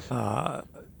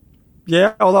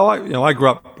 Yeah, although I grew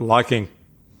up liking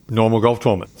normal golf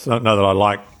tournaments. I don't know that I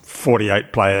like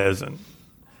 48 players and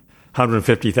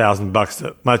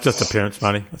 $150,000. It's just appearance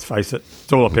money. Let's face it;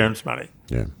 it's all appearance money.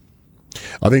 Yeah,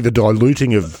 I think the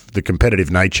diluting of the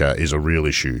competitive nature is a real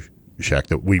issue, Shaq,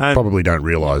 that we probably don't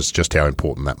realise just how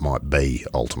important that might be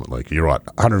ultimately. You're right,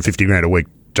 $150,000 a week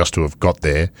just to have got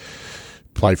there,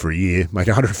 play for a year, make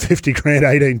 $150,000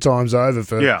 18 times over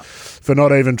for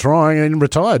not even trying, and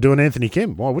retire doing Anthony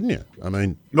Kim. Why wouldn't you? I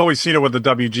mean, well, we've seen it with the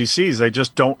WGCs. They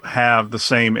just don't have the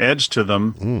same edge to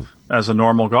them as a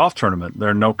normal golf tournament.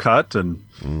 They're no cut, and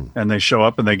they show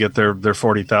up and they get their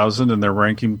 40,000 and their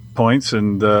ranking points,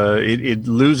 and it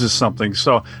loses something.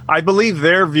 So I believe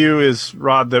their view is,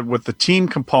 Rod, that with the team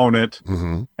component,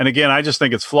 and again, I just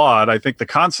think it's flawed. I think the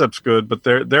concept's good, but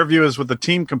their view is with the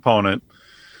team component,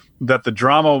 that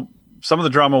some of the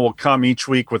drama will come each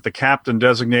week with the captain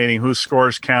designating whose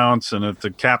scores counts, and if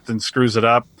the captain screws it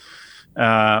up.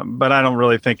 But I don't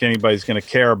really think anybody's going to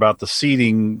care about the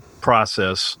seeding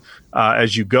process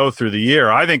as you go through the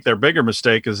year. I think their bigger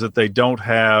mistake is that they don't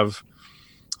have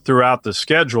throughout the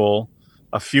schedule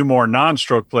a few more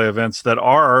non-stroke play events that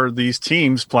are these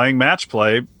teams playing match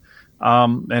play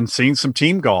and seeing some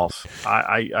team golf.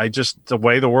 I just, the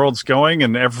way the world's going,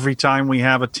 and every time we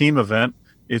have a team event,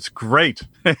 it's great.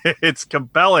 It's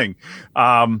compelling.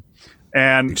 And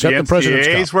except the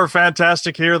NCAAs were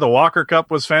fantastic here. The Walker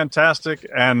Cup was fantastic.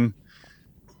 And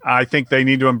I think they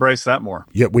need to embrace that more.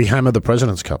 Yet we hammer the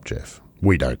President's Cup, Jeff.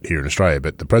 We don't here in Australia,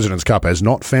 but the President's Cup has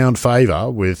not found favour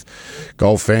with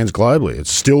golf fans globally. It's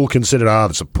still considered,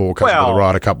 it's a poor cousin of the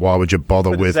Ryder Cup. Why would you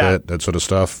bother with it? That sort of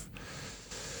stuff.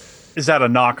 Is that a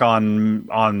knock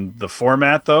on the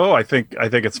format, though? I think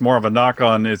it's more of a knock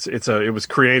on it was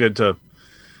created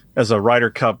as a Ryder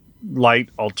Cup light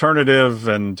alternative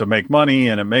and to make money,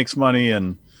 and it makes money,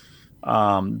 and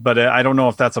but I don't know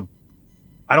if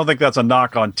I don't think that's a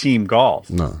knock on team golf.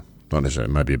 No, not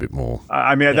necessarily. Maybe a bit more.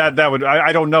 I mean, that would,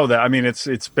 I don't know that. I mean,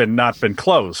 it's not been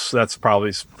close. That's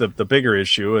probably the bigger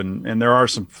issue, and there are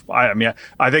some.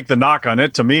 I think the knock on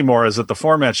it to me more is that the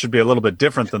format should be a little bit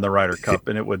different than the Ryder Cup,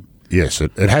 and it would. Yes,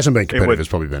 it hasn't been competitive. It's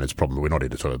probably been its problem. We're not here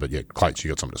to talk about it, but yeah, Clates, you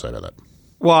got something to say about that?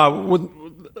 Well,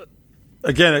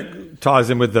 again, it ties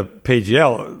in with the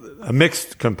PGL. A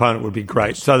mixed component would be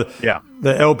great. So the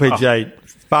LPGA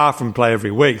far from play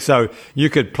every week. So you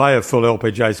could play a full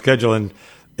LPGA schedule, and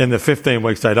in the 15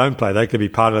 weeks they don't play, they could be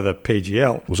part of the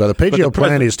PGL. Well, so the PGL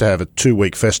plan is to have a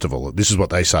 2-week festival. This is what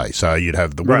they say. So you'd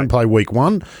have the women play week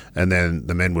 1, and then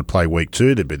the men would play week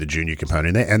 2. There'd be the junior component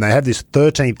in there. And they have this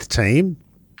 13th team.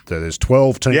 So there's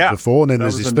 12 teams before, and then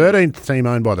there's this 13th team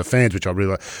owned by the fans, which I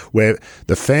really like, where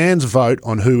the fans vote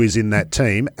on who is in that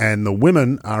team, and the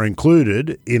women are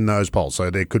included in those polls. So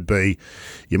there could be,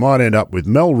 you might end up with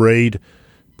Mel Reid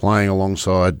playing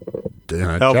alongside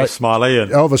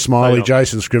Elvis Smiley,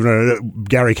 Jason Scrivener,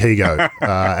 Gary Higo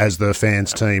as the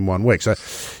fans team 1 week. So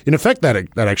in effect, that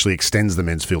actually extends the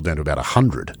men's field down to about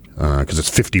 100 because it's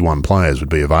 51 players would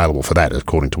be available for that,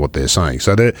 according to what they're saying.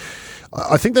 So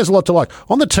I think there's a lot to like.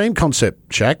 On the team concept,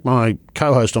 Shaq, my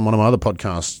co-host on one of my other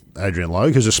podcasts, Adrian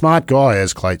Logue, who's a smart guy,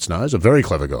 as Clates knows, a very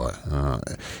clever guy.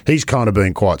 He's kind of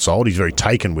been quite sold. He's very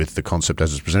taken with the concept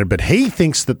as it's presented. But he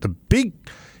thinks that the big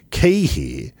key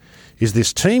here is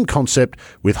this team concept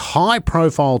with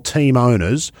high-profile team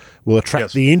owners will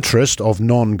attract the interest of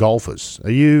non-golfers.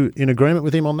 Are you in agreement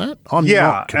with him on that? I'm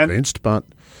not convinced, but...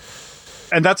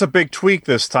 And that's a big tweak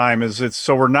this time.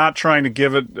 So we're not trying to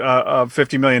give it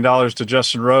 $50 million to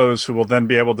Justin Rose, who will then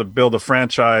be able to build a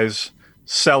franchise,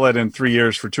 sell it in 3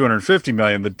 years for $250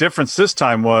 million. The difference this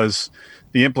time was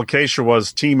the implication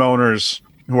was team owners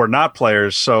who are not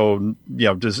players. So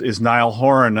is Niall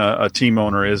Horan a team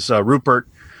owner? Is Johan Rupert?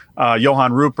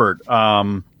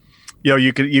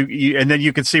 You could and then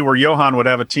you could see where Johan would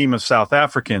have a team of South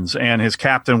Africans, and his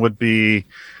captain would be.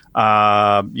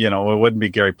 It wouldn't be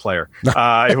Gary Player.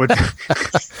 It would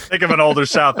think of an older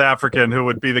South African who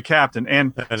would be the captain.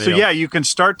 And so, you can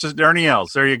start to Ernie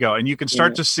Els. There you go. And you can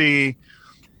start to see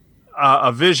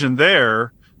a vision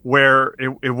there where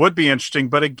it would be interesting.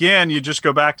 But again, you just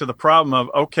go back to the problem of,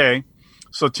 okay,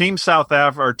 so Team South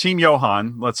Africa or Team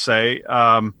Johan, let's say,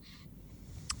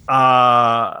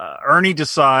 Ernie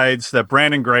decides that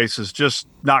Brandon Grace is just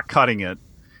not cutting it.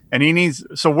 And he needs,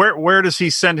 so where does he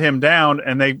send him down?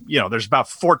 And they, there's about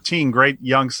 14 great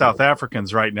young South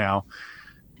Africans right now.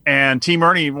 And Team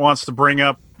Ernie wants to bring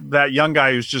up that young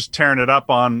guy who's just tearing it up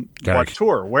on what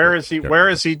tour? Where is he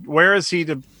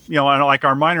to, like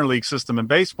our minor league system in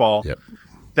baseball? Yep.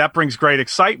 That brings great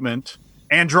excitement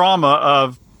and drama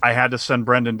of, I had to send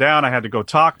Brendan down. I had to go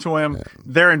talk to him. Yeah.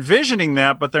 They're envisioning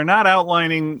that, but they're not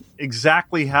outlining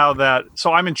exactly how that.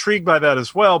 So I'm intrigued by that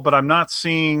as well, but I'm not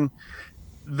seeing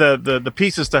the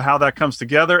pieces to how that comes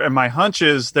together. And my hunch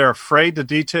is they're afraid to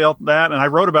detail that. And I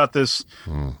wrote about this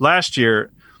last year.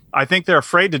 I think they're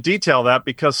afraid to detail that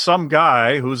because some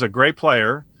guy who's a great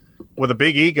player with a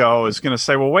big ego is going to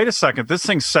say, well, wait a second, this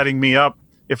thing's setting me up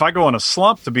if I go in a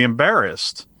slump to be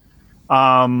embarrassed.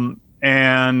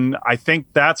 And I think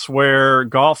that's where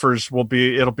golfers will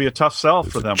be. It'll be a tough sell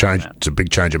for them. It's a big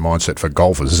change of mindset for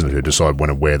golfers, isn't it? Who decide when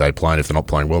and where they play, and if they're not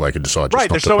playing well, they can decide. Right,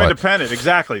 they're so independent.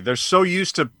 Exactly, they're so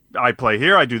used to. I play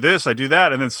here, I do this, I do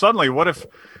that, and then suddenly, what if?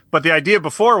 But the idea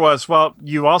before was, well,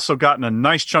 you also gotten a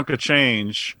nice chunk of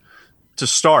change to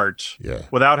start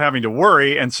without having to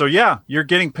worry. And so, you're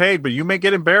getting paid, but you may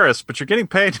get embarrassed, but you're getting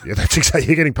paid. Yeah, that's exactly.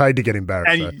 You're getting paid to get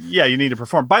embarrassed. And you need to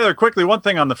perform. By the way, quickly, one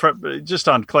thing on just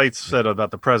on Clay said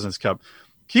about the President's Cup.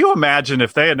 Can you imagine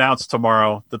if they announced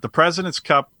tomorrow that the President's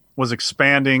Cup was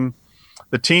expanding?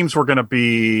 The teams were going to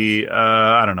be,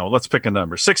 I don't know, let's pick a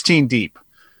number, 16 deep,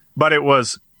 but it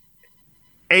was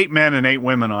 8 men and 8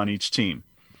 women on each team.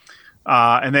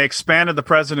 And they expanded the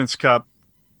President's Cup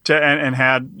and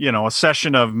had, a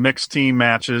session of mixed team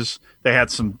matches. They had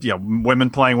some,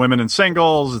 women playing women in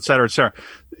singles, et cetera, et cetera.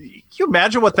 Can you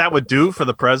imagine what that would do for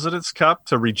the President's Cup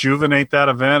to rejuvenate that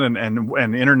event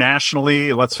and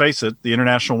internationally? Let's face it, the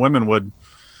international women would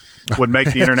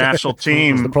make the international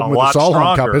team the problem a lot with the Solheim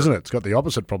stronger. Cup, isn't it? It's got the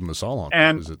opposite problem with Solheim.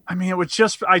 And I mean, it would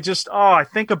I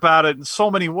think about it in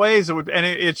so many ways.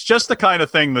 It's just the kind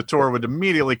of thing the tour would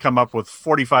immediately come up with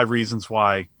 45 reasons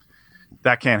why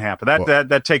that can't happen.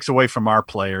 That takes away from our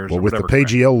players. Well, with the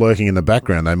PGL lurking in the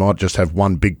background, they might just have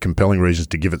one big compelling reason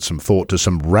to give it some thought to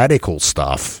some radical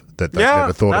stuff that they've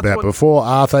never thought about before.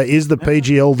 Arthur, is the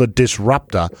PGL the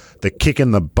disruptor, the kick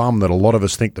in the bum that a lot of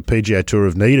us think the PGA Tour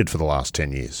have needed for the last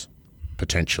 10 years,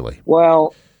 potentially?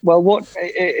 Well, what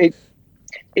it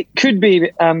could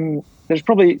be. There's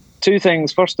probably two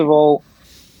things. First of all,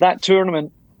 that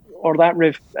tournament, or that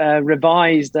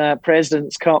revised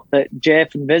President's Cup that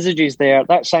Jeff envisages there,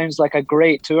 that sounds like a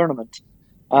great tournament.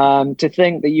 To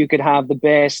think that you could have the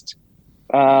best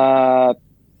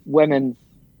women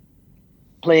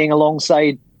playing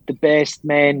alongside the best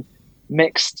men,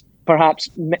 mixed, perhaps,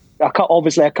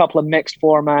 obviously a couple of mixed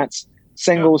formats,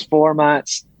 singles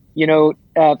formats,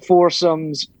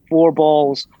 foursomes, 4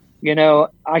 balls.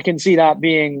 I can see that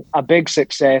being a big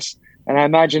success. And I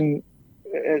imagine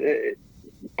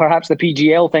perhaps the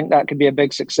PGL think that could be a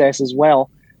big success as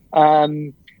well.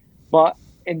 But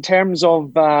in terms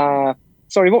of, what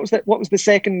was the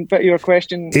second bit of your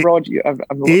question, Rod?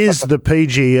 Is the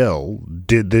PGL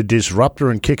the disruptor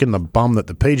and kick in the bum that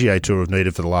the PGA Tour have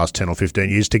needed for the last 10 or 15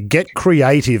 years to get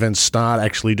creative and start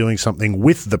actually doing something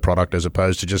with the product as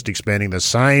opposed to just expanding the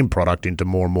same product into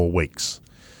more and more weeks?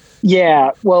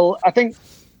 Yeah, well, I think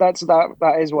that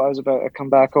is what I was about to come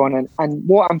back on, and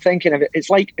what I'm thinking of it's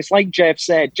like Jeff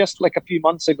said just like a few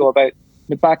months ago about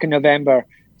back in November.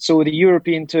 So the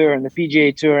European Tour and the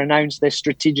PGA Tour announced this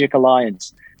strategic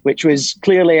alliance, which was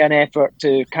clearly an effort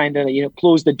to kind of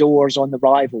close the doors on the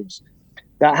rivals.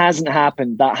 That hasn't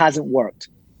happened. That hasn't worked.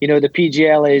 The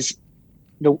PGL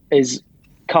is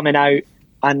coming out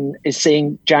and is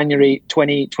saying January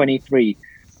 2023.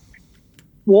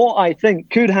 What I think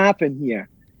could happen here,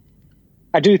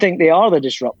 I do think they are the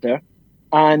disruptor,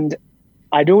 and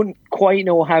I don't quite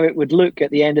know how it would look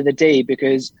at the end of the day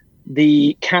because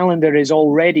the calendar is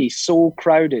already so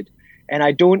crowded, and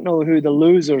I don't know who the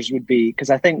losers would be because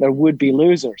I think there would be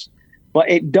losers. But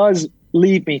it does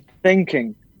leave me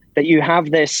thinking that you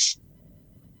have this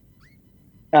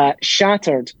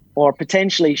shattered or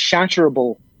potentially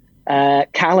shatterable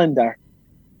calendar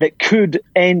that could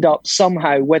end up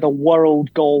somehow with a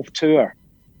world golf tour,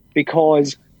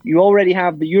 because you already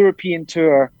have the European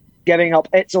Tour giving up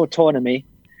its autonomy.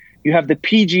 You have the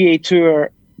PGA Tour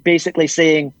basically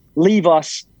saying, leave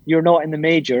us, you're not in the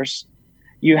majors.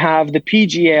 You have the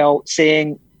PGL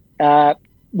saying,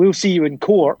 we'll see you in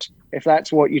court if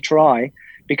that's what you try,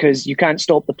 because you can't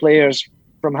stop the players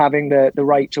from having the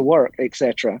right to work,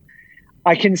 etc.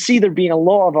 I can see there being a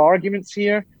lot of arguments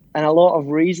here and a lot of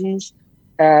reasons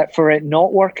for it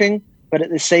not working. But at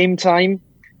the same time,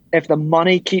 if the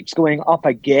money keeps going up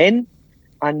again,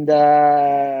 and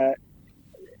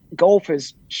golf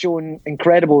has shown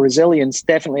incredible resilience,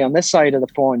 definitely on this side of the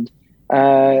pond,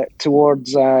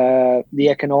 towards the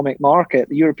economic market.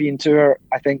 The European Tour,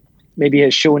 I think, maybe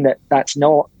has shown that that's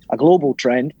not a global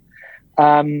trend.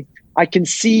 I can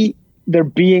see there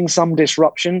being some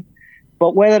disruption,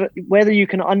 but whether you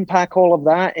can unpack all of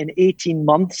that in 18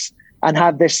 months and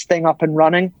have this thing up and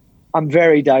running, I'm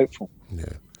very doubtful.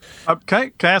 Yeah.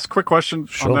 Can I ask a quick question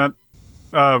on that?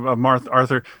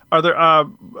 Arthur, are there,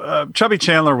 Chubby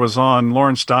Chandler was on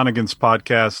Lawrence Donegan's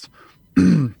podcast,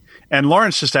 and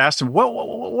Lawrence just asked him,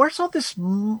 where's all this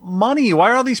money?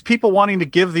 Why are all these people wanting to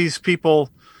give these people?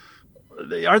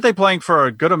 Aren't they playing for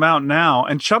a good amount now?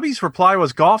 And Chubby's reply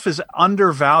was, golf is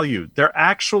undervalued. They're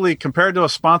actually, compared to a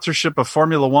sponsorship of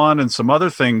Formula One and some other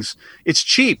things, it's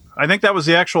cheap. I think that was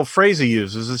the actual phrase he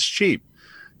uses. It's cheap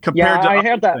compared to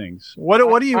other things.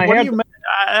 What do you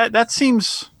that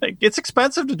seems like it's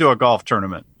expensive to do a golf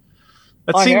tournament.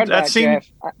 What do you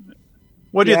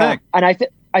think? And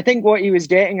I think what he was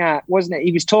getting at, wasn't it?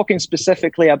 He was talking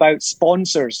specifically about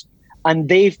sponsors,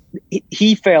 and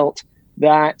he felt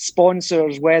that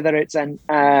sponsors, whether it's an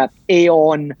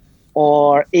Aon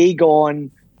or Aegon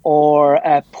or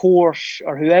Porsche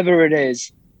or whoever it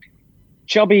is,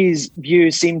 Chubby's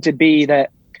views seem to be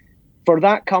that for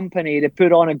that company to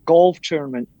put on a golf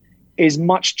tournament is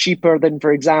much cheaper than,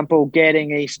 for example,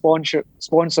 getting a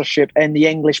sponsorship in the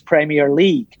English Premier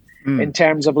League in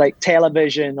terms of like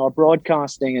television or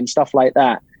broadcasting and stuff like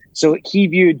that. So he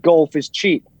viewed golf as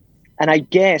cheap. And I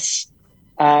guess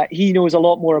he knows a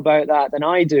lot more about that than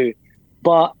I do.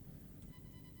 But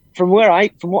from what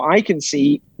I can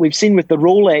see, we've seen with the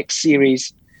Rolex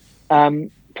series,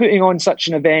 putting on such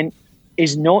an event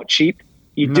is not cheap.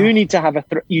 You do need to have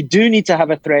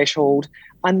a threshold,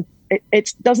 and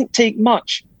it doesn't take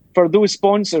much for those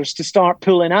sponsors to start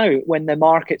pulling out when the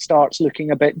market starts looking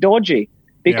a bit dodgy,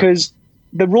 because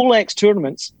the Rolex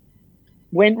tournaments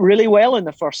went really well in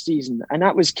the first season, and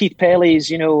that was Keith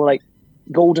Pelley's,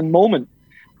 golden moment.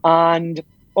 And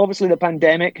obviously the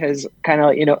pandemic has kind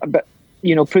of,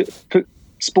 put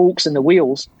spokes in the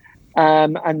wheels.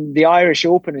 And the Irish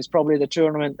Open is probably the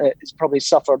tournament that has probably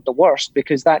suffered the worst,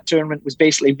 because that tournament was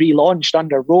basically relaunched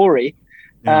under Rory.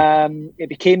 It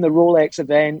became the Rolex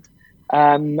event.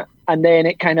 And then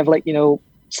it kind of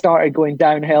started going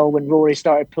downhill when Rory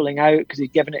started pulling out because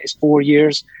he'd given it his 4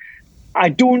 years. I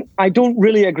don't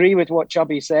really agree with what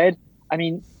Chubby said. I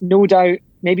mean, no doubt,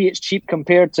 maybe it's cheap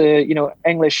compared to,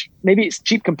 English. Maybe it's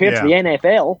cheap compared to the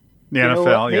NFL. The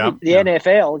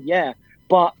NFL, yeah.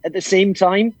 But at the same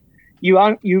time, you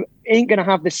ain't going to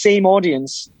have the same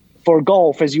audience for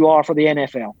golf as you are for the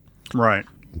NFL. Right.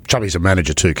 Chubby's a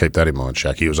manager too, keep that in mind,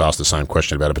 Shaq. He was asked the same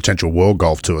question about a potential World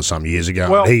Golf Tour some years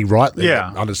ago. Well, he rightly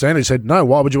understand. He said, no,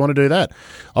 why would you want to do that?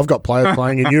 I've got players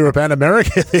playing in Europe and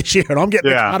America this year, and I'm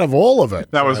getting a cut of all of it.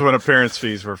 That was when appearance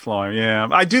fees were flowing. Yeah,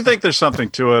 I do think there's something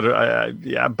to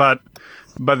it. But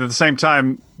at the same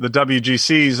time, the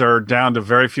WGCs are down to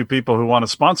very few people who want to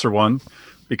sponsor one,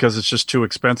 because it's just too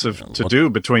expensive to do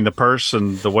between the purse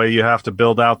and the way you have to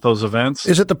build out those events.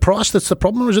 Is it the price that's the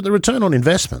problem, or is it the return on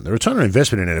investment? The return on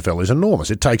investment in NFL is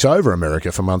enormous. It takes over America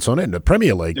for months on end. The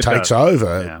Premier League takes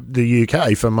over the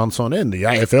UK for months on end. The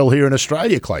AFL here in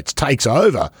Australia, Clates, takes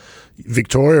over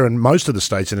Victoria and most of the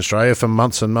states in Australia for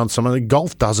months and months. I mean,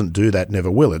 golf doesn't do that,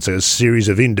 never will. It's a series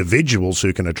of individuals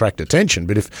who can attract attention,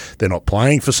 but if they're not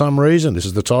playing for some reason, this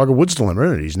is the Tiger Woods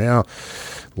dilemma. He's now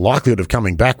likelihood of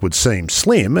coming back would seem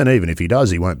slim, and even if he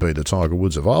does, he won't be the Tiger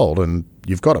Woods of old. And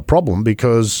you've got a problem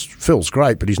because Phil's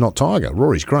great, but he's not Tiger.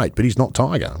 Rory's great, but he's not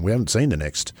Tiger. We haven't seen the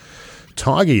next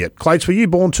Tiger yet. Clates, were you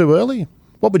born too early?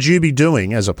 What would you be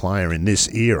doing as a player in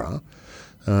this era?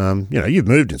 You've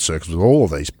moved in circles with all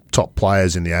of these top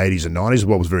players in the 80s and 90s. The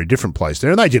world was a very different place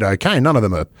there, and they did okay. Most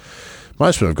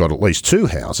of them have got at least 2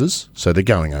 houses, so they're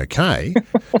going okay.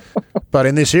 But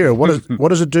in this era, what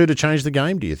does it do to change the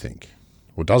game, do you think?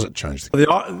 Or does it change the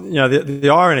game? The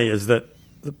irony is that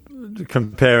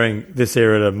comparing this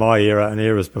era to my era and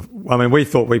eras before, I mean, we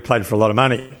thought we played for a lot of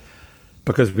money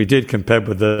because we did compared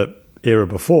with the era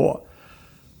before.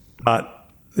 But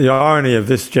the irony of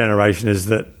this generation is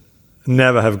that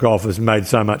never have golfers made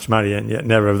so much money, and yet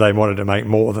never have they wanted to make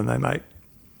more than they make.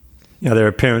 Their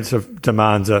appearance of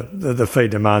demands the fee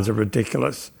demands are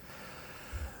ridiculous.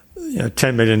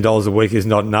 $10 million a week is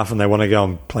not enough, and they want to go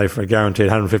and play for a guaranteed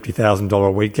 $150,000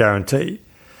 a week guarantee.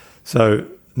 So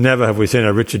never have we seen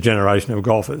a richer generation of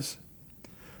golfers,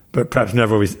 but perhaps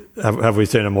never have we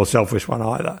seen a more selfish one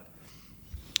either.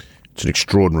 It's an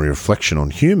extraordinary reflection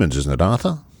on humans, isn't it,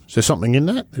 Arthur? Is there something in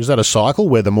that? Is that a cycle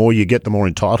where the more you get, the more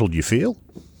entitled you feel?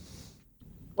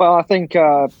 Well, I think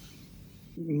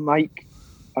Mike,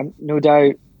 no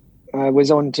doubt,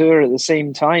 was on tour at the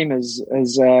same time as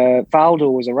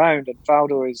Faldo was around, and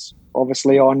Faldo is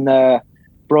obviously on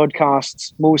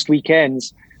broadcasts most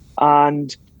weekends.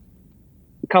 And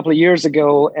a couple of years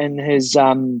ago, in his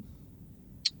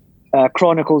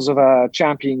Chronicles of a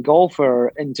Champion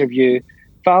Golfer interview,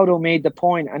 Faldo made the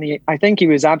point, and I think he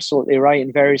was absolutely right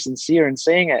and very sincere in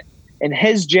saying it. In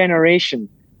his generation,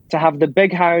 to have the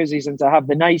big houses and to have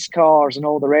the nice cars and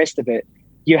all the rest of it,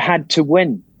 you had to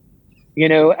win,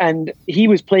 and he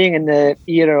was playing in the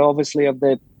era, obviously, of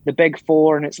the big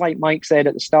four. And it's like Mike said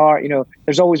at the start,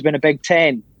 there's always been a Big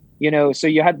Ten, so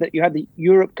you had the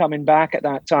Europe coming back at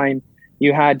that time.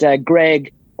 You had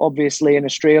Greg, obviously, in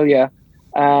Australia,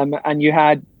 and you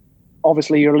had,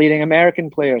 obviously, your leading American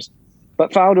players.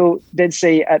 But Faldo did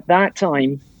say at that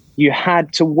time, you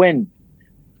had to win.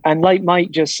 And like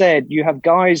Mike just said, you have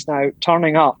guys now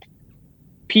turning up.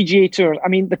 PGA Tour,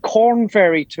 the Corn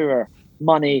Ferry Tour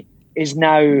money is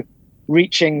now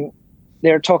reaching,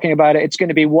 they're talking about it, it's going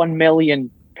to be 1 million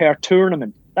per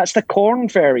tournament. That's the Corn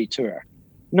Ferry Tour,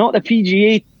 not the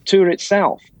PGA Tour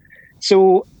itself.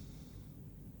 So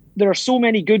there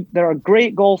are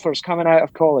great golfers coming out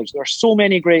of college. There are so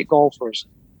many great golfers.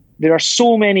 There are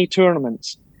so many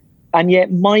tournaments. And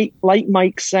yet, like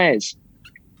Mike says,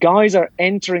 guys are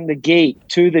entering the gate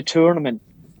to the tournament,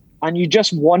 and you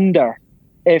just wonder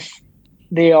if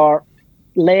they are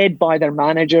led by their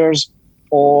managers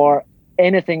or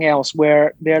anything else,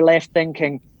 where they're left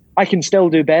thinking, I can still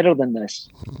do better than this.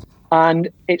 And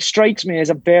it strikes me as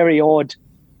a very odd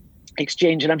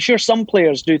exchange. And I'm sure some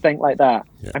players do think like that.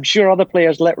 Yeah. I'm sure other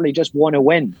players literally just want to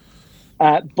win.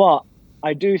 But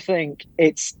I do think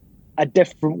it's a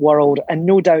different world, and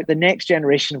no doubt the next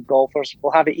generation of golfers will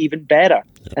have it even better,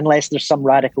 unless there's some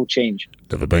radical change.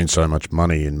 Never been so much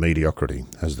money in mediocrity,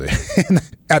 has there?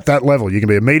 At that level, you can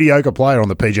be a mediocre player on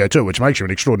the PGA Tour, which makes you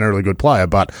an extraordinarily good player,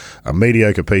 but a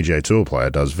mediocre PGA Tour player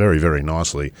does very, very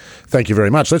nicely. Thank you very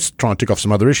much. Let's try and tick off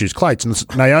some other issues. Clayton,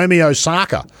 Naomi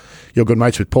Osaka, you're good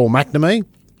mates with Paul McNamee.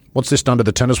 What's this done to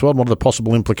the tennis world? What are the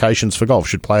possible implications for golf?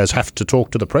 Should players have to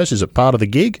talk to the press? Is it part of the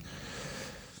gig?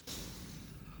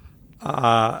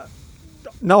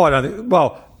 No, I don't think.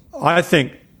 Well, I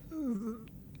think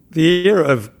the era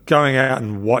of going out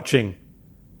and watching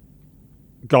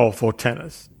golf or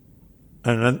tennis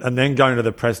and then going to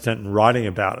the press tent and writing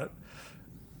about it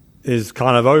is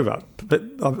kind of over. But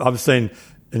I've seen,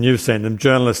 and you've seen them,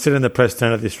 journalists sit in the press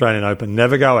tent at the Australian Open,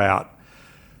 never go out,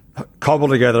 cobble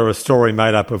together a story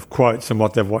made up of quotes and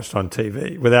what they've watched on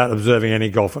TV without observing any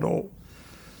golf at all.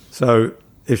 So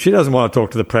if she doesn't want to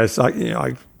talk to the press,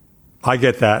 I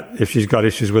get that. If she's got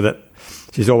issues with it,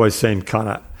 she's always seemed kind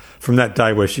of, from that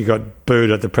day where she got booed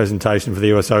at the presentation for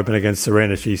the US Open against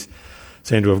Serena, she's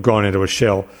seemed to have gone into a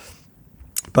shell.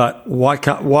 But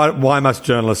why must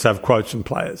journalists have quotes from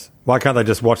players? Why can't they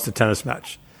just watch the tennis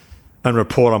match and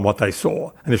report on what they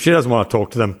saw? And if she doesn't want to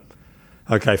talk to them,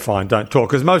 okay, fine, don't talk.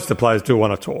 Because most of the players do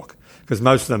want to talk, because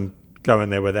most of them go in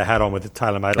there with their hat on with the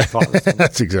TaylorMade titles.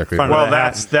 That's exactly right. Well,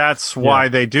 that's why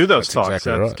they do those talks.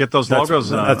 Exactly right. Get those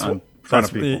logos in front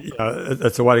of people.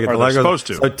 That's a way to get the logos. Supposed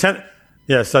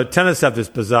to. So tennis have this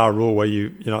bizarre rule where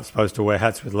you're not supposed to wear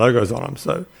hats with logos on them.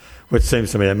 So, which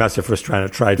seems to me a massive restraint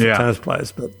of trade for tennis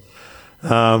players. But,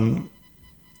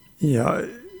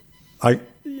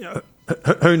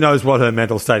 who knows what her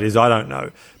mental state is? I don't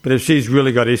know. But if she's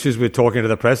really got issues with talking to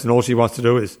the press and all she wants to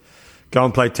do is go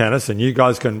and play tennis, and you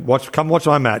guys can come watch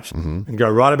my match and go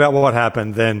write about what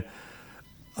happened, then,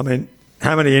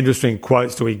 how many interesting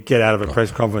quotes do we get out of a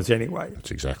press conference anyway?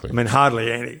 That's exactly. Hardly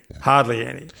any. Hardly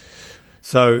any.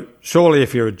 So surely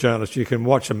if you're a journalist, you can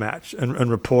watch a match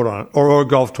and report on it, or a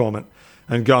golf tournament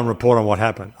and go and report on what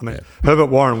happened. Herbert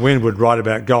Warren Wind would write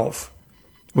about golf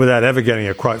without ever getting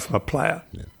a quote from a player.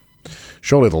 Yeah.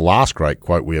 Surely the last great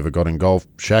quote we ever got in golf,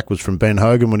 Shaq, was from Ben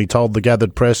Hogan when he told the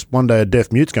gathered press, one day a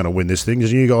deaf mute's going to win this thing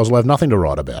because you guys will have nothing to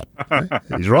write about.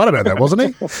 He's right about that, wasn't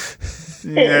he?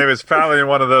 Yeah, he was probably in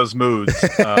one of those moods.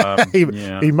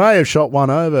 He may have shot one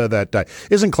over that day.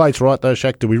 Isn't Clates right, though,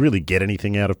 Shaq? Do we really get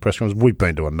anything out of press conferences? We've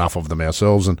been to enough of them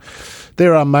ourselves, and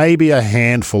there are maybe a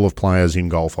handful of players in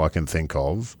golf I can think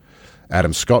of,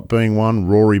 Adam Scott being one,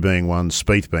 Rory being one,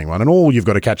 Spieth being one, and all you've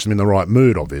got to catch them in the right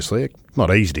mood, obviously. It's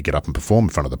not easy to get up and perform in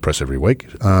front of the press every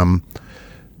week.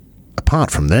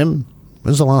 Apart from them,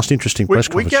 when's the last interesting press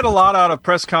conference? We get a lot out of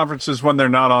press conferences when they're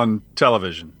not on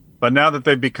television. But now that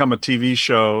they've become a TV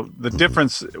show, the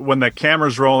difference when the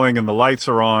camera's rolling and the lights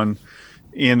are on,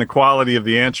 in the quality of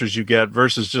the answers you get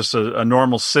versus just a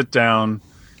normal sit down.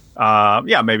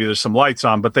 Maybe there's some lights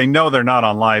on, but they know they're not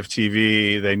on live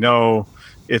TV. They know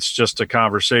it's just a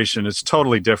conversation. It's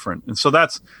totally different. And so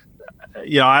that's,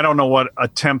 I don't know what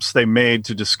attempts they made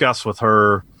to discuss with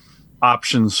her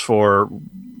options for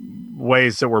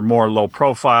ways that were more low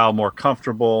profile, more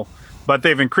comfortable, but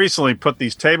they've increasingly put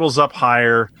these tables up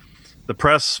higher, the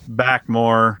press back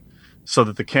more, so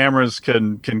that the cameras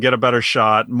can get a better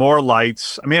shot, more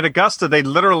lights. I mean, at Augusta, they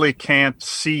literally can't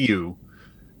see you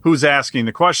who's asking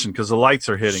the question because the lights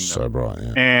are hitting them. So bright,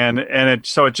 yeah. And it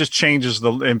just changes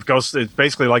it's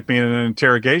basically like being in an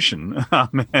interrogation.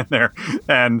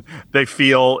 and they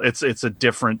feel it's a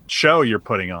different show you're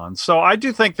putting on. So I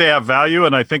do think they have value,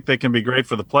 and I think they can be great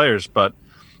for the players, but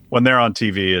when they're on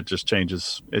TV, it just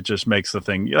changes. It just makes the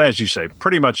thing, as you say,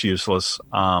 pretty much useless.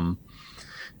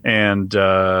 And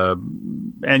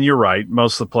you're right.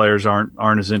 Most of the players aren't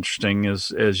as interesting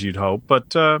as you'd hope, but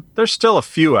there's still a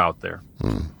few out there.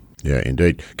 Yeah,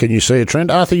 indeed. Can you see a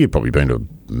trend? Arthur, you've probably been to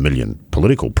a million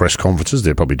political press conferences.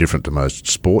 They're probably different to most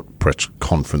sport press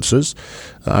conferences.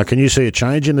 Can you see a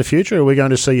change in the future? Are we going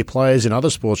to see your players in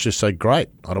other sports just say, great,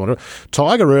 I don't want to...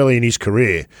 Tiger early in his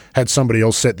career had somebody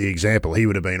else set the example. He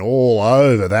would have been all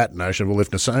over that notion. Well,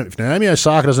 if Naomi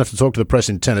Osaka doesn't have to talk to the press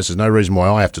in tennis, there's no reason why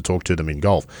I have to talk to them in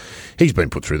golf. He's been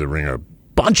put through the ringer a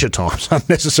bunch of times,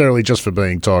 unnecessarily just for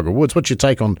being Tiger Woods. What's your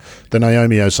take on the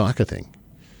Naomi Osaka thing?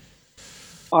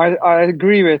 I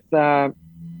agree with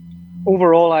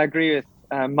overall. I agree with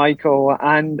Michael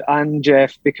and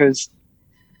Jeff because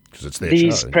it's their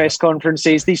these press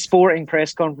conferences, these sporting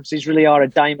press conferences, really are a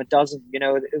dime a dozen.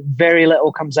 Very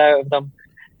little comes out of them.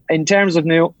 In terms of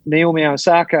Naomi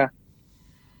Osaka,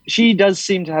 she does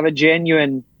seem to have a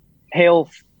genuine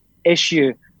health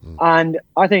issue, and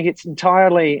I think it's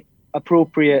entirely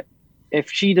appropriate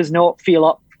if she does not feel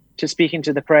up to speaking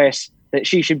to the press, that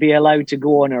she should be allowed to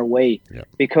go on her way. Yeah.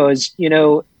 Because,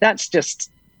 that's just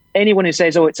anyone who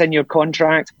says, oh, it's in your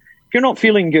contract. If you're not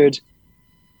feeling good,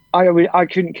 I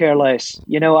couldn't care less.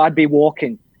 I'd be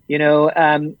walking. They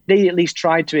at least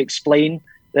tried to explain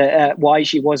that, why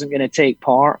she wasn't going to take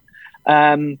part.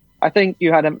 I think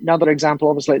you had another example,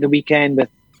 obviously, at the weekend with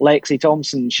Lexi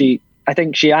Thompson. I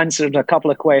think she answered a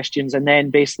couple of questions and then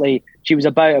basically she was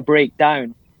about to break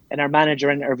down and her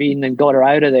manager intervened and got her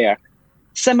out of there.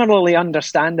 Similarly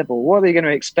understandable. What are they going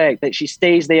to expect? That she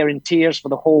stays there in tears for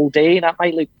the whole day? That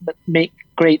might make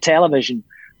great television,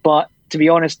 but to be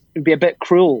honest, it would be a bit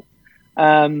cruel.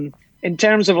 In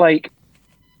terms of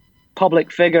public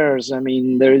figures, I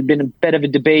mean, there has been a bit of a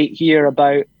debate here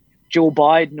about Joe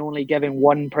Biden only giving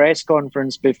one press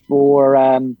conference so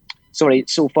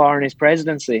far in his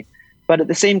presidency. But at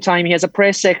the same time, he has a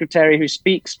press secretary who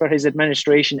speaks for his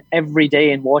administration every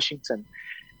day in Washington.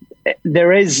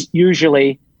 There is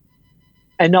usually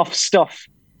enough stuff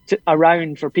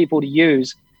around for people to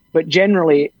use, but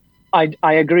generally, I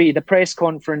agree. The press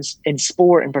conference in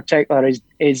sport, in particular,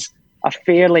 is a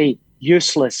fairly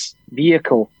useless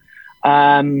vehicle.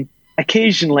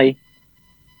 Occasionally,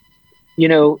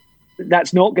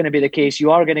 that's not going to be the case.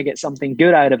 You are going to get something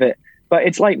good out of it. But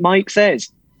it's like Mike says: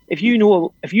 if you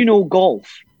know golf,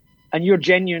 and you're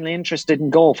genuinely interested in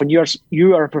golf, and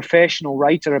you are a professional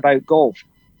writer about golf,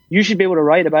 you should be able to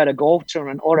write about a golf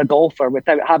tournament or a golfer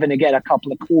without having to get a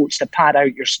couple of quotes to pad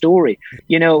out your story.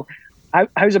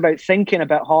 How's about thinking a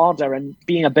bit harder and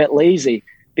being a bit lazy?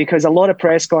 Because a lot of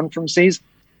press conferences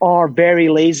are very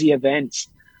lazy events.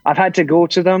 I've had to go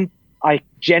to them. I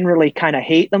generally kind of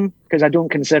hate them because I don't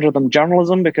consider them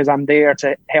journalism, because I'm there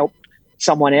to help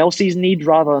someone else's need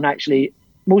rather than actually,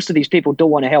 most of these people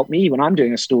don't want to help me when I'm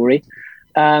doing a story.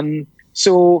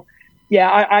 Yeah,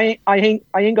 I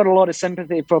ain't got a lot of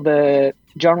sympathy for the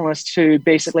journalists who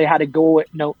basically had a go at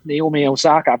Naomi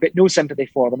Osaka. I've got no sympathy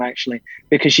for them, actually,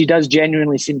 because she does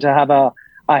genuinely seem to have a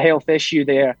health issue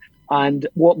there. And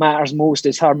what matters most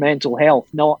is her mental health,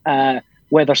 not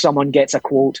whether someone gets a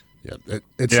quote. Yeah,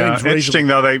 it seems interesting,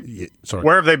 though.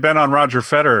 Where have they been on Roger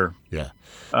Federer? Yeah.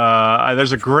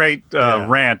 There's a great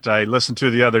rant I listened to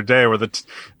the other day where the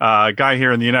guy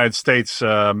here in the United States,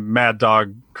 Mad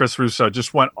Dog Chris Russo,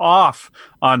 just went off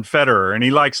on Federer, and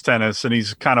he likes tennis, and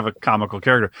he's kind of a comical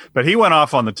character. But he went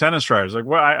off on the tennis writers. Like,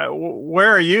 where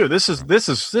are you? This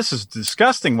is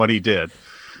disgusting what he did.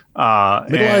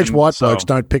 Middle-aged white blokes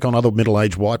don't pick on other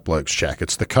middle-aged white blokes, Jack.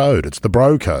 It's the code. It's the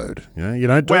bro code. You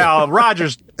don't do it.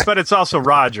 Roger's, but it's also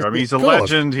Roger. I mean, he's a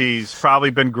legend. He's probably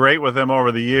been great with him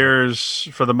over the years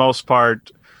for the most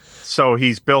part. So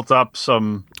he's built up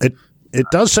some It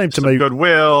does seem to some me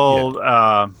goodwill,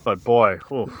 but boy,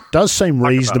 does seem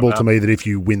reasonable it, to me that if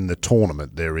you win the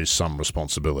tournament, there is some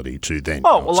responsibility to then.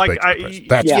 Oh, well, like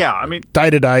I mean, day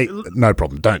to day, no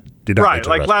problem. You don't right.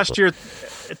 Like last year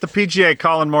at the PGA,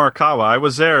 Colin Morikawa, I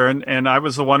was there, and I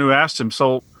was the one who asked him.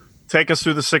 So, take us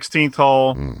through the 16th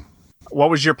hole. What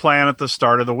was your plan at the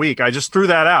start of the week? I just threw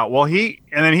that out. Well,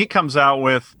 then he comes out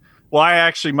with,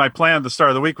 well, my plan at the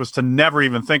start of the week was to never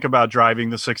even think about driving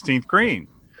the 16th green.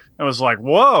 I was like,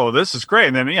 whoa, this is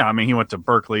great. And then, he went to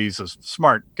Berkeley. He's a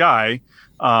smart guy.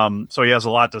 So he has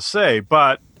a lot to say.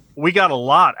 But we got a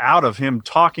lot out of him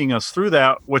talking us through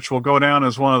that, which will go down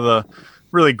as one of the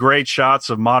really great shots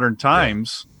of modern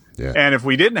times. Yeah. And if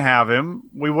we didn't have him,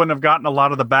 we wouldn't have gotten a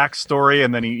lot of the backstory.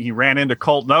 And then he ran into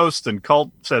Colt Knost, and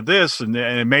Colt said this, and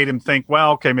it made him think,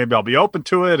 well, okay, maybe I'll be open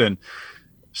to it. And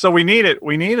so we need it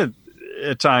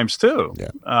at times too.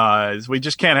 We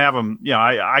just can't have him.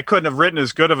 I couldn't have written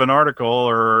as good of an article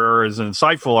or as an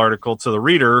insightful article to the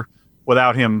reader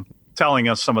without him telling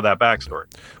us some of that backstory.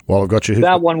 Well, I've got you.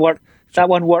 That one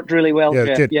worked really well.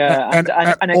 Yeah. And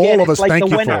again, all of us like thank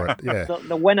the you winner. for it. Yeah.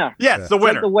 The winner. Yes, the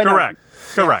winner. Like the winner.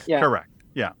 Correct.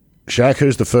 Yeah. Shaq,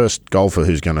 who's the first golfer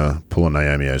who's going to pull a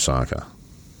Naomi Osaka?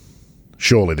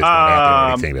 Surely there's one out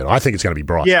there anything about it. I think it's going to be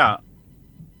Bryson. Yeah.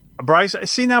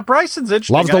 Bryson's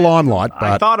interesting. Loves the limelight, but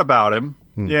I thought about him.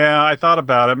 Yeah, I thought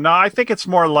about him. No, I think it's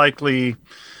more likely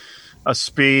a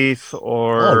Spieth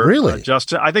or really?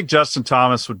 Justin. I think Justin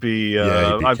Thomas would be.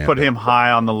 I'd put him high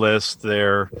on the list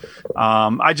there.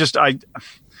 I think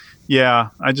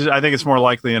it's more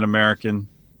likely an American,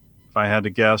 if I had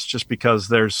to guess, just because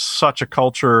there's such a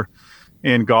culture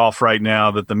in golf right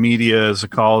now that the media is a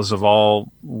cause of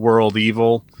all world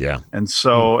evil. Yeah, and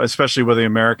so especially with the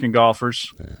American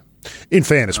golfers. Yeah. In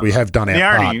fairness, we have done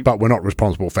our part, but we're not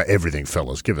responsible for everything,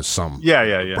 fellas. Give us some.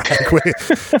 Yeah.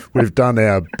 We've done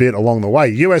our bit along the way.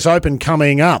 US Open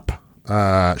coming up.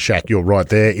 Shaq, you're right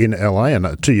there in LA,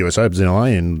 and 2 US Opens in LA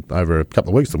in over a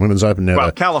couple of weeks. The Women's Open now.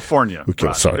 Well, California.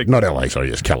 Sorry, not LA. Sorry,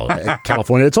 yes,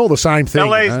 California. It's all the same thing.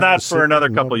 LA's not for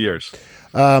another couple of years.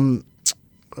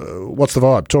 What's the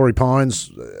vibe? Torrey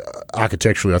Pines,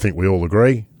 architecturally, I think we all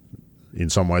agree. In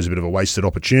some ways, a bit of a wasted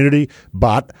opportunity,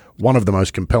 but one of the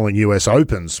most compelling US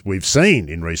Opens we've seen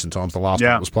in recent times. The last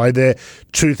one was played there,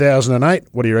 2008.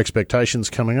 What are your expectations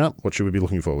coming up? What should we be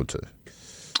looking forward to?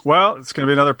 Well, it's going to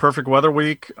be another perfect weather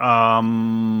week.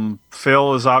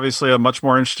 Phil is obviously a much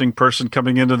more interesting person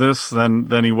coming into this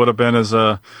than he would have been as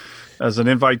an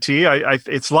invitee.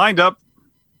 It's lined up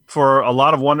for a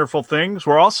lot of wonderful things.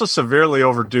 We're also severely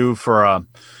overdue for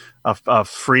a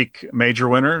freak major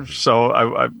winner. So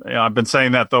I've been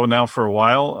saying that though now for a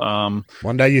while.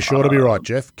 One day you're sure to be right,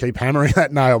 Jeff. Keep hammering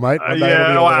that nail, mate.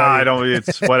 I don't.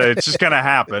 It's just going to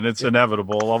happen. It's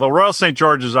inevitable. Although Royal St.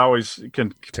 George's always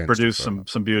can produce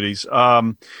some beauties.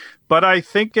 But I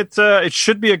think it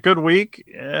should be a good week.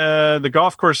 The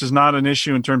golf course is not an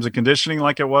issue in terms of conditioning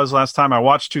like it was last time. I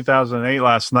watched 2008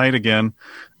 last night again.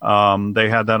 They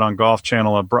had that on Golf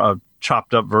Channel, a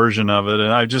chopped up version of it,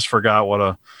 and I just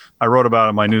forgot I wrote about it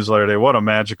in my newsletter today. What a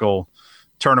magical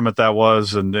tournament that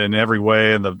was, and in every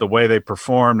way, and the way they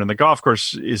performed. And the golf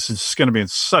course is going to be in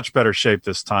such better shape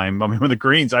this time. I mean, with the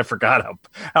greens, I forgot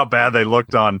how bad they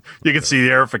looked on. You could see the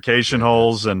aerification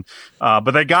holes, and but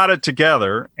they got it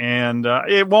together, and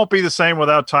it won't be the same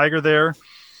without Tiger there.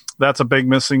 That's a big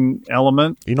missing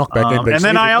element. He knocked back NBC, and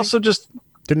then I also just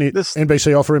didn't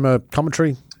NBC offer him a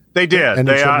commentary? They did.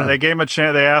 They gave him a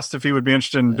chance. They asked if he would be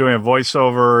interested in doing a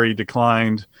voiceover. He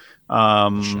declined.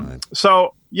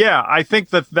 So yeah, I think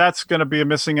that's going to be a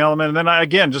missing element. And then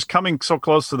again, just coming so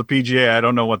close to the PGA, I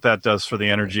don't know what that does for the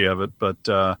energy of it, but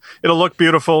it'll look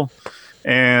beautiful,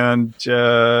 and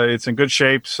it's in good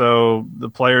shape. So the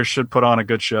players should put on a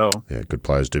good show. Yeah, good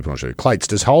players do put on a show. Clates,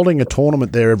 does holding a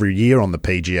tournament there every year on the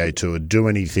PGA Tour do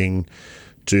anything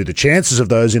to the chances of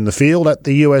those in the field at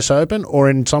the US Open, or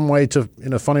in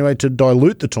a funny way, to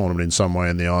dilute the tournament in some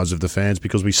way in the eyes of the fans?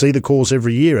 Because we see the course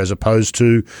every year as opposed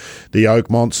to the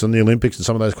Oakmonts and the Olympics and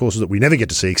some of those courses that we never get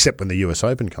to see except when the US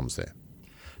Open comes there.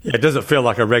 Yeah, it doesn't feel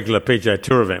like a regular PGA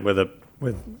Tour event with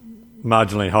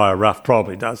marginally higher rough.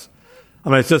 Probably does. I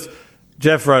mean, it's just,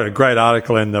 Jeff wrote a great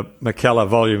article in the McKellar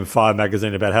Volume 5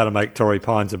 magazine about how to make Torrey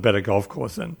Pines a better golf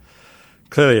course, and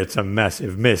clearly it's a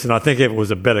massive miss. And I think if it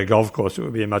was a better golf course, it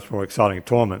would be a much more exciting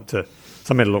tournament,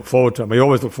 something to look forward to. And we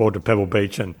always look forward to Pebble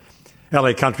Beach, and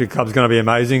LA Country Club's going to be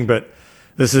amazing, but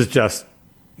this is just,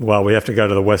 well, we have to go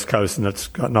to the West Coast and it's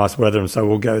got nice weather, and so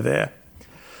we'll go there.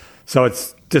 So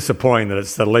it's disappointing that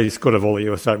it's the least good of all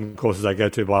the US Open courses they go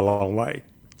to by a long way.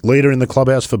 Leader in the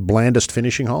clubhouse for blandest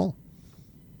finishing hole?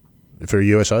 for a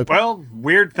US Open? Well,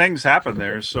 weird things happen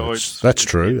there, so that's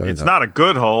true. It's not a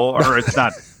good hole, or it's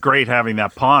not great having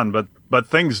that pond, but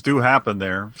things do happen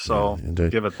there. So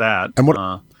give it that. And what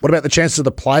about the chances of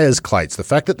the Players' Clates? The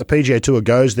fact that the PGA Tour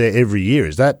goes there every year,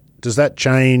 does that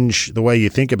change the way you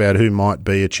think about who might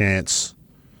be a chance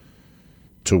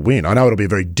to win? I know it'll be a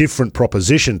very different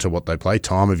proposition to what they play,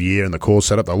 time of year and the course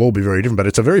setup. They'll all be very different, but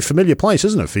it's a very familiar place,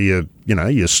 isn't it, for your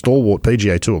stalwart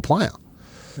PGA Tour player?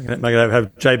 Make it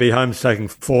have JB Holmes taking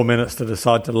 4 minutes to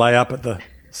decide to lay up at the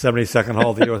 72nd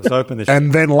hole of the US Open this year.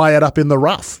 And then lay it up in the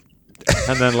rough. That's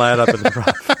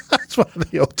one of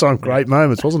the all-time great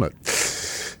moments, wasn't it?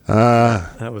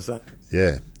 That was that.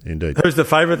 Yeah, indeed. Who's the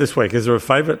favourite this week? Is there a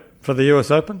favourite for the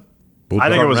US Open? I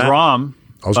think it was Rahm.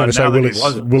 I was going to say,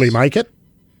 will he make it?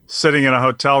 Sitting in a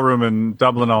hotel room in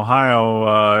Dublin,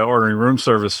 Ohio, ordering room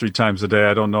service 3 times a day.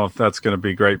 I don't know if that's going to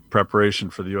be great preparation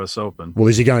for the U.S. Open. Well,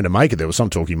 is he going to make it? There was some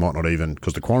talk he might not even,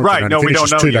 because the quarantine we don't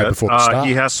know 2 days yet. before the start.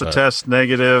 He has to test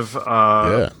negative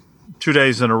 2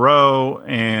 days in a row,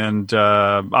 and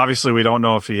obviously we don't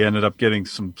know if he ended up getting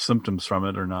some symptoms from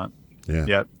it or not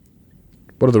yet.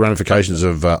 What are the ramifications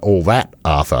of all that,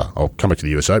 Arthur? I'll come back to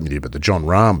the US Open with you, but the Jon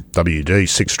Rahm WD,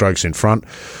 6 strokes in front,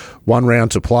 1 round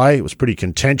to play. It was pretty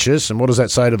contentious. And what does that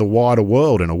say to the wider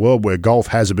world in a world where golf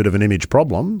has a bit of an image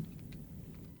problem?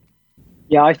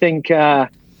 Yeah, I think the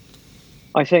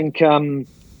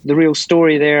real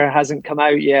story there hasn't come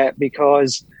out yet,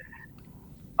 because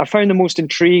I found the most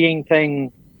intriguing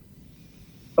thing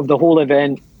of the whole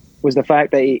event was the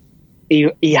fact that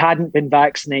he hadn't been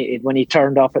vaccinated when he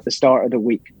turned up at the start of the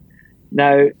week.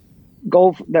 Now,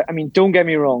 golf, I mean, don't get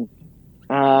me wrong.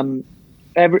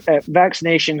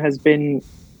 Vaccination has been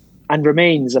and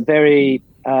remains a very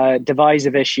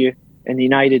divisive issue in the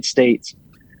United States.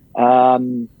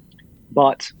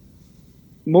 But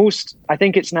I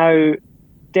think it's now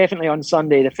definitely on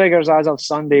Sunday. The figures as of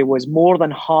Sunday was more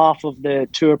than half of the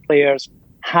tour players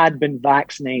had been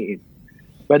vaccinated.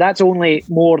 But that's only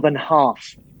more than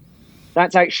half.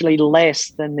 That's actually less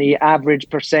than the average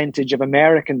percentage of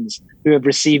Americans who have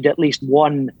received at least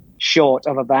 1 shot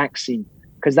of a vaccine,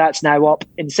 because that's now up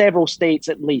in several states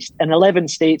at least, in 11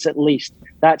 states at least.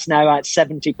 That's now at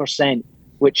 70%,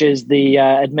 which is the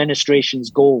administration's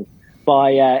goal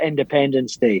by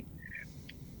Independence Day.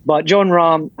 But Jon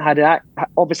Rahm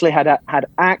had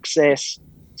access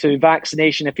to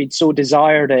vaccination if he'd so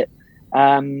desired it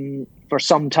for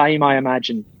some time, I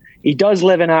imagine. He does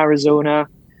live in Arizona.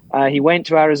 He went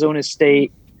to Arizona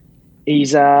State.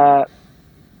 He's a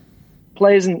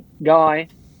pleasant guy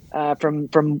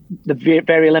from the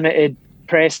very limited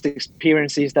press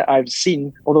experiences that I've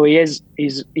seen. Although he's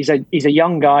a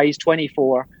young guy. He's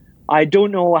 24. I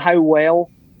don't know how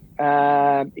well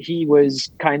he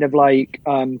was kind of like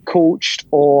coached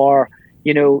or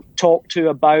talked to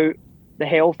about the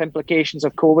health implications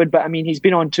of COVID. But I mean, he's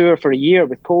been on tour for a year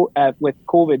with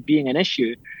COVID being an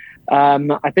issue.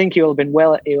 I think he'll have been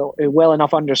well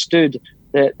enough understood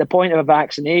that the point of a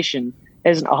vaccination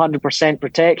isn't 100%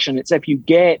 protection. It's if you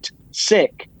get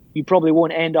sick, you probably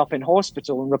won't end up in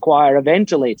hospital and require a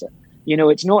ventilator.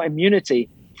 It's not immunity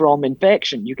from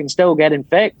infection. You can still get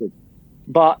infected.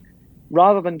 But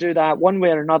rather than do that one way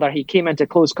or another, he came into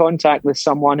close contact with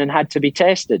someone and had to be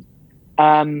tested.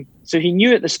 So he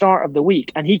knew at the start of the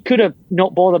week, and he could have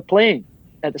not bothered playing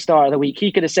at the start of the week.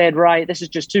 He could have said, right, this is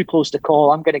just too close to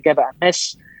call. I'm going to give it a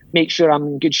miss, make sure I'm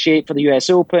in good shape for the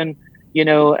US Open, and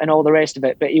all the rest of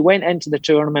it. But he went into the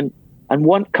tournament,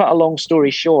 and cut a long story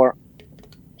short,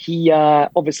 he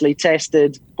obviously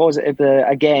tested positive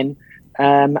again.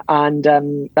 And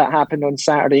that happened on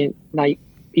Saturday night,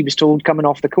 he was told, coming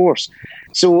off the course.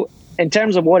 So in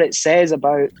terms of what it says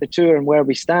about the tour and where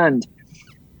we stand,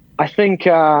 I think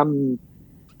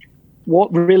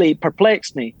what really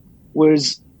perplexed me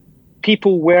was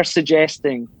people were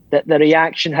suggesting that the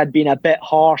reaction had been a bit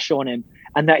harsh on him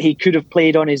and that he could have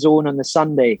played on his own on the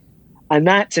Sunday. And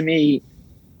that, to me,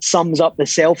 sums up the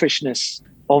selfishness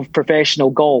of professional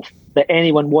golf, that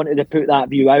anyone wanted to put that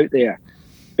view out there.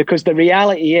 Because the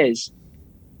reality is,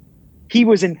 he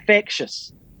was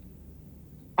infectious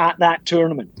at that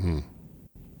tournament. Mm.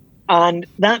 And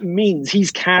that means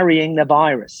he's carrying the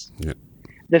virus. Yeah.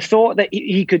 The thought that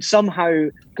he could somehow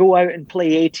go out and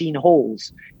play 18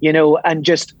 holes, and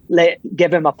just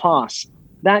give him a pass,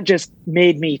 that just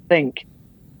made me think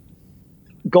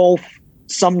golf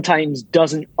sometimes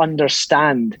doesn't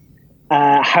understand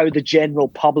how the general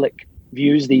public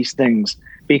views these things,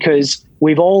 because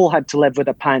we've all had to live with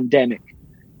a pandemic.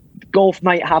 Golf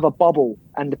might have a bubble,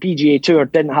 and the PGA Tour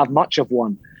didn't have much of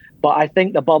one, but I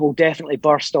think the bubble definitely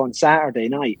burst on Saturday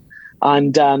night.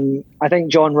 And I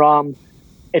think Jon Rahm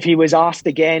if he was asked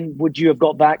again, would you have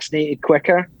got vaccinated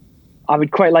quicker? I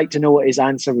would quite like to know what his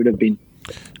answer would have been.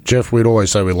 Jeff, we'd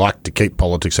always say we like to keep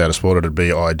politics out of sport. It'd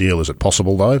be ideal. Is it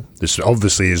possible, though? This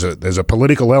obviously there's a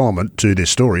political element to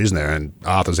this story, isn't there? And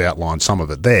Arthur's outlined some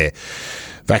of it there.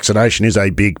 Vaccination is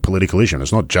a big political issue, and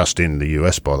it's not just in the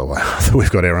US, by the way. We've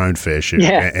got our own fair share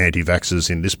of anti-vaxxers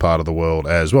in this part of the world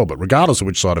as well. But regardless of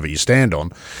which side of it you stand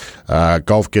on,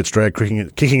 golf gets dragged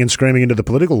kicking and screaming into the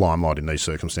political limelight in these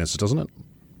circumstances, doesn't it?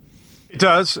 It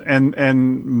does,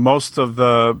 and most of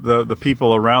the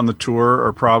people around the tour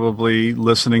are probably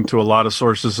listening to a lot of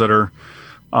sources that are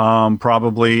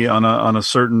probably on a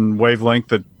certain wavelength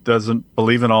that doesn't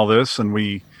believe in all this. And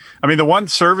the one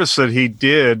service that he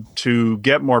did to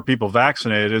get more people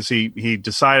vaccinated is he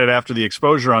decided after the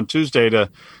exposure on Tuesday to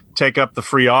take up the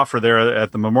free offer there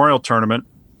at the Memorial Tournament.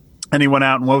 And he went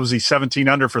out and 17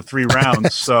 under for 3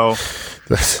 rounds. So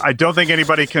I don't think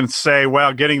anybody can say,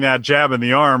 well, getting that jab in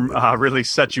the arm really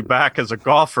set you back as a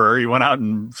golfer. He went out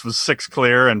and was 6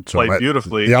 clear and played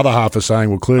beautifully. The other half is saying,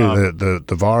 well, clearly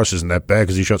the virus isn't that bad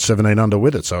because he shot 17 under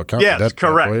with it. So it can't be that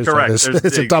correct. So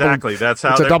it's exactly. That's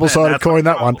how it's a double-sided coin,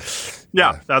 that one.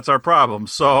 Yeah, that's our problem.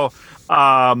 So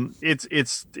I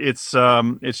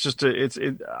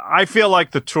feel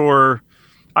like the tour.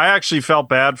 I actually felt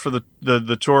bad for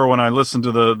the tour when I listened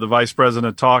to the vice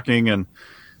president talking and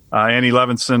Annie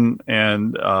Levinson,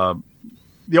 and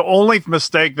the only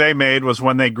mistake they made was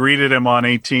when they greeted him on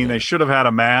 18. They should have had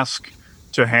a mask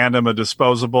to hand him a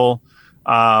disposable.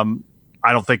 I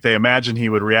don't think they imagined he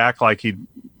would react like he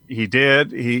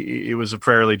did. It was a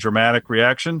fairly dramatic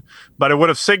reaction, but it would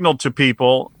have signaled to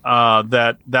people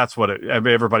that's what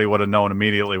everybody would have known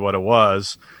immediately what it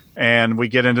was. And we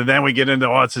get into,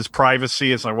 it's his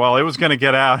privacy. It's like, well, it was going to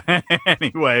get out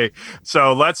anyway.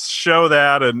 So let's show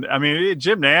that. And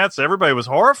Jim Nantz, everybody was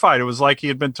horrified. It was like he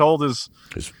had been told his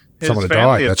someone had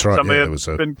family died. That's right. Somebody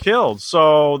had been killed.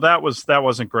 So that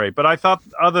wasn't great. But I thought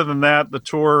other than that, the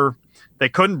tour, they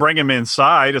couldn't bring him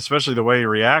inside, especially the way he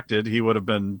reacted. He would have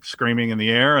been screaming in the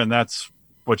air, and that's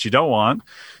what you don't want.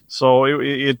 So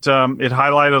it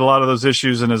highlighted a lot of those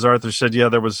issues, and as Arthur said,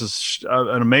 there was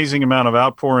an amazing amount of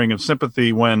outpouring of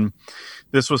sympathy when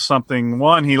this was something.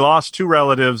 One, he lost 2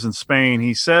 relatives in Spain.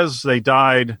 He says they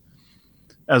died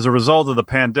as a result of the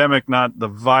pandemic, not the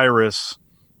virus.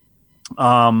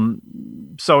 So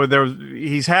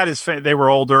he's had they were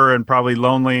older and probably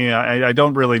lonely. I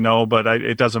don't really know, but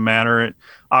it doesn't matter. It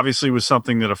obviously was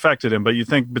something that affected him. But you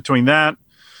think between that,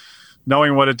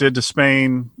 knowing what it did to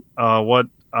Spain, he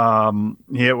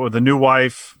had with a new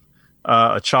wife,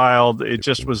 a child. It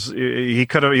just was. He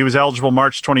was eligible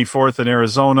March 24th in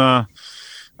Arizona.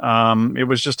 It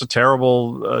was just a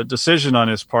terrible decision on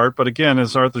his part. But again,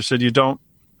 as Arthur said,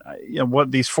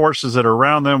 what these forces that are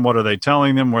around them, what are they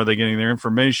telling them? Where are they getting their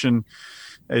information?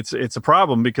 It's a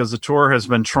problem because the tour has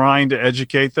been trying to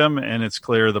educate them, and it's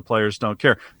clear the players don't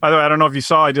care. By the way, I don't know if you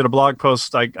saw, I did a blog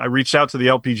post. I reached out to the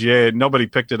LPGA, and nobody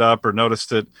picked it up or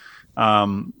noticed it.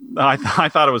 I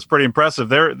thought it was pretty impressive.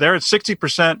 They're at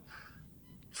 60%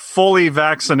 fully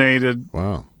vaccinated.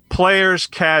 Wow. Players,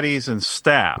 caddies, and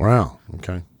staff. Wow.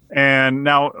 Okay. And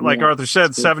now, like Arthur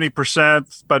said,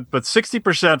 70%, but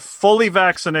 60% fully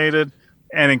vaccinated,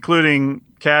 and including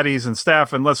caddies and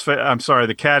staff. And I'm sorry,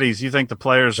 the caddies. You think the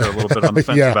players are a little bit on the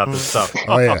fence about this stuff?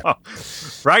 Oh yeah.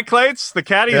 Right, Clates? The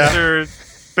caddies are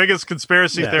biggest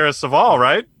conspiracy theorists of all,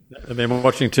 right? They've been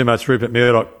watching too much Rupert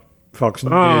Murdoch. Fox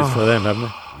News for them, haven't they?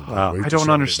 Wow. I don't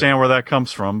understand where that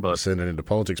comes from, but send it into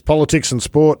politics and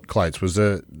sport. Clates,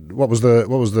 what was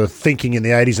the thinking in the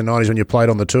 80s and 90s when you played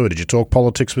on the tour? Did you talk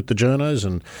politics with the journos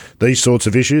and these sorts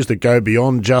of issues that go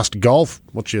beyond just golf?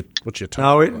 What's your take?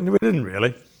 No, we didn't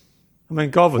really. I mean,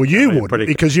 golf. Well, you would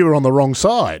because you were on the wrong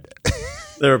side.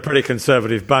 They're a pretty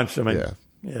conservative bunch. I mean,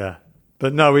 yeah.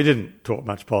 But no, we didn't talk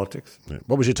much politics. Yeah.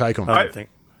 What was your take on I don't think.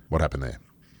 What happened there?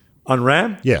 On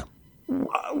Rahm? Yeah.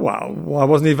 Well, why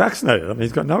wasn't he vaccinated? I mean,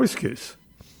 he's got no excuse.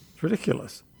 It's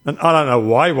ridiculous. And I don't know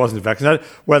why he wasn't vaccinated,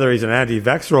 whether he's an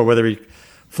anti-vaxxer or whether he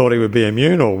thought he would be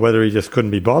immune or whether he just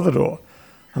couldn't be bothered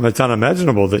it's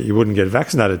unimaginable that you wouldn't get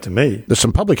vaccinated to me. There's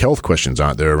some public health questions,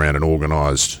 aren't there, around an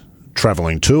organised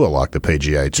travelling tour like the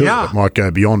PGA Tour that might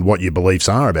go beyond what your beliefs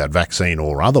are about vaccine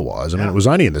or otherwise. I mean, it was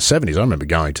only in the 70s. I remember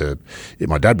going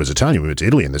my dad was Italian. We went to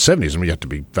Italy in the 70s and we had to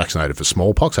be vaccinated for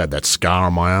smallpox. I had that scar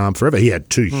on my arm forever. He had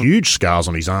 2 huge scars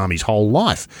on his arm his whole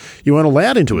life. You weren't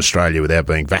allowed into Australia without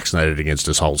being vaccinated against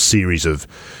this whole series of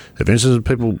events.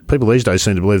 People these days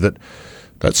seem to believe that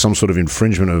that's some sort of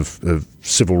infringement of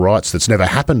civil rights that's never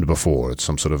happened before. It's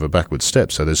some sort of a backward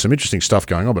step. So there's some interesting stuff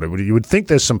going on, but you would think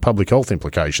there's some public health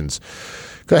implications.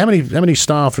 How many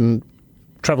staff and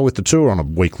travel with the tour on a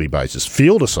weekly basis?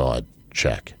 Field aside,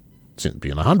 Shaq. It'd be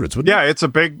in the hundreds, wouldn't it? Yeah, it's a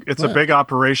big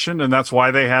operation, and that's why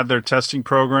they had their testing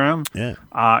program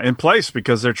in place,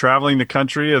 because they're traveling the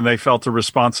country and they felt a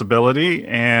responsibility,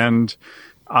 and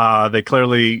they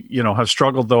clearly, have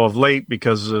struggled though of late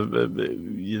because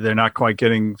they're not quite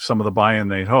getting some of the buy-in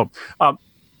they'd hoped.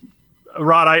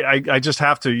 Rod, I just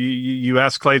have to. You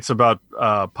asked Clates about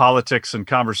politics and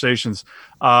conversations.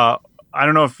 I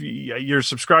don't know if you're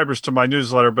subscribers to my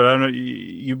newsletter, but I don't know,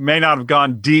 you may not have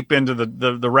gone deep into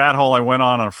the rat hole I went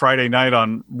on a Friday night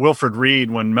on Wilfred Reed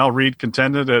when Mel Reed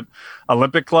contended at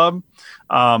Olympic Club.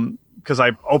 Because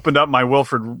I opened up my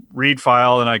Wilfred Reed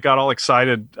file and I got all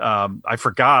excited. I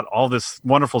forgot all this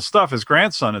wonderful stuff his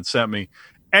grandson had sent me.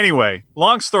 Anyway,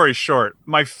 long story short,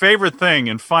 my favorite thing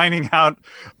in finding out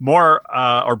more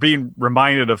or being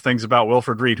reminded of things about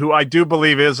Wilfred Reed, who I do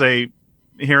believe is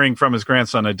hearing from his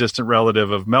grandson, a distant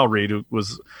relative of Mel Reed, who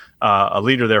was a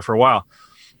leader there for a while.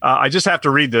 I just have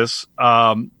to read this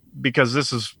because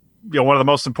this is one of the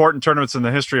most important tournaments in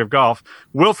the history of golf.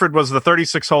 Wilfred was the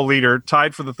 36-hole leader,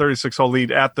 tied for the 36-hole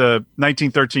lead at the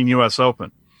 1913 U.S.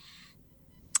 Open.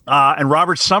 And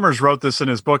Robert Summers wrote this in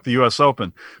his book, The U.S.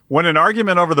 Open. When an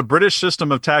argument over the British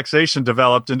system of taxation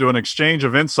developed into an exchange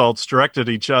of insults directed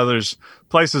at each other's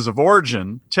places of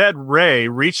origin, Ted Ray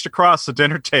reached across the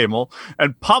dinner table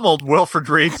and pummeled Wilfred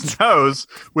Reed's nose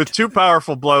with two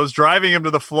powerful blows, driving him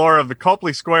to the floor of the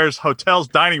Copley Squares Hotel's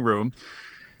dining room.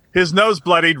 His nose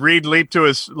bloodied. Reed leapt to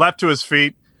his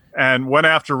feet and went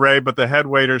after Ray, but the head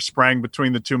waiter sprang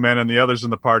between the two men, and the others in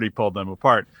the party pulled them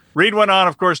apart. Reed went on,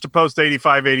 of course, to post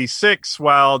 85-86,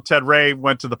 while Ted Ray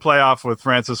went to the playoff with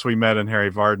Francis Ouimet and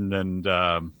Harry Vardon, and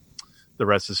the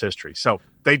rest is history. So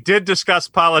they did discuss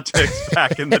politics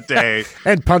back in the day.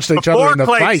 And punched each other in the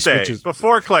face.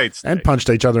 Before Clates Day. And punched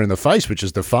each other in the face, which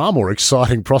is the far more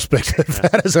exciting prospect of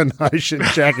that as a notion,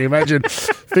 Jack. Imagine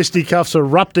fisticuffs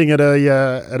erupting at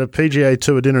a PGA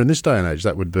Tour dinner in this day and age.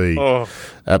 That would be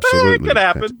absolutely... It could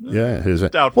happen. Yeah.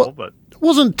 Doubtful, but...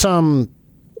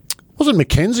 Wasn't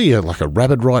Mackenzie like a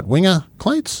rabid right winger,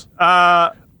 Clates?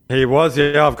 He was,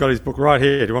 yeah. I've got his book right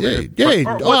here. Do you want me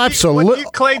to? Absolutely.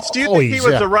 Clates, do you think he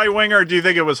was a right winger, or do you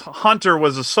think it was Hunter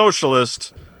was a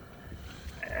socialist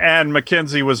and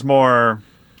Mackenzie was more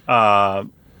a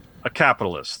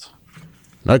capitalist?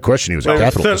 No question, he was a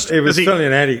capitalist. He was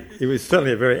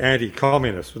certainly a very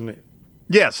anti-communist, wasn't he?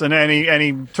 Yes, and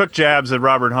he took jabs at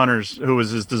Robert Hunters, who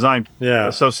was his design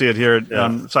associate here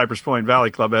at Cypress Point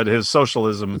Valley Club, at his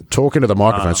socialism. Talking to the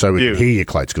microphone so we can hear you,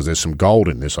 Clates, because there's some gold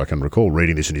in this. I can recall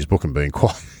reading this in his book and being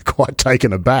quite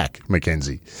taken aback,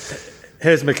 Mackenzie.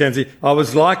 Here's Mackenzie. I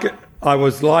was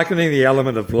likening the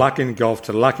element of luck in golf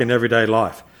to luck in everyday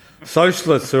life.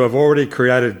 Socialists who have already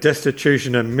created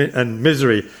destitution and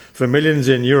misery for millions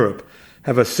in Europe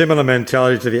have a similar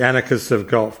mentality to the anarchists of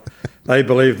golf. They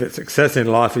believe that success in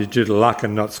life is due to luck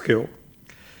and not skill.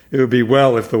 It would be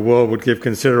well if the world would give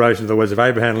consideration to the words of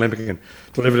Abraham Lincoln,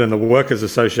 delivered in the Workers'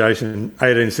 Association in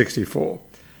 1864.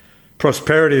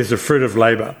 Prosperity is the fruit of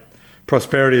labour.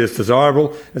 Prosperity is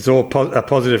desirable. It's all a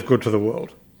positive good to the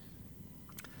world.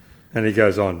 And he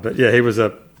goes on. But yeah, he was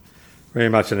very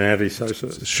much an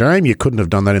anti-socialist. Shame you couldn't have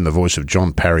done that in the voice of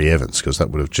John Parry Evans, because that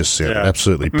would have just sounded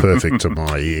absolutely perfect to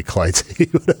my ear, Clates.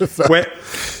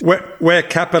 Where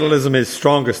capitalism is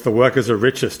strongest, the workers are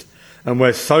richest. And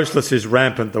where socialism is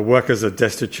rampant, the workers are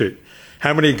destitute.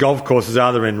 How many golf courses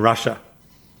are there in Russia?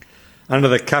 Under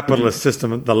the capitalist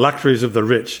system, the luxuries of the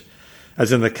rich,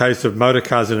 as in the case of motor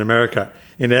cars in America,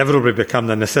 inevitably become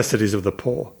the necessities of the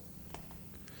poor.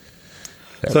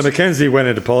 So Mackenzie went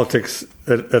into politics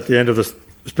at the end of the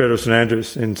Spirit of St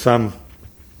Andrews in some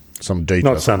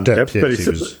detail, not some depth,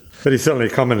 yes, but he certainly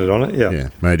commented on it. Yeah,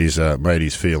 made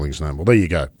his feelings known. Well, there you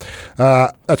go.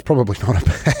 That's probably not a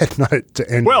bad note to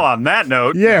end. Well, on that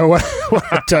note,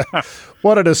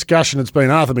 what a discussion it's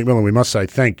been, Arthur McMillan. We must say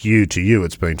thank you to you.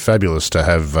 It's been fabulous to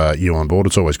have you on board.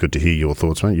 It's always good to hear your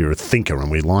thoughts, mate. You're a thinker,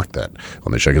 and we like that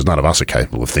on the show because none of us are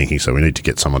capable of thinking, so we need to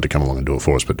get someone to come along and do it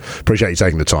for us. But appreciate you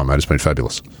taking the time, mate. It's been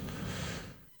fabulous.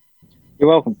 You're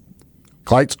welcome.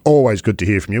 Clates, always good to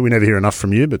hear from you. We never hear enough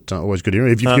from you, but always good to hear.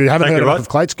 If you haven't heard enough of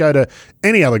Clates, go to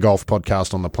any other golf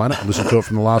podcast on the planet and listen to it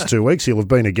from the last 2 weeks. He'll have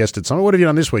been a guest at some. What have you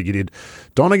done this week? You did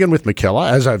Donegan with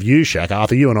McKellar, as have you, Shaq.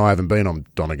 Arthur, you and I haven't been on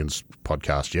Donegan's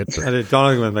podcast yet. I did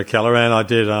Donegan with McKellar, and I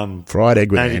did Fried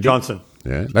Egg with Andy Johnson.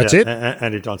 Yeah, that's it?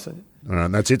 Andy Johnson.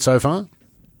 And that's it so far?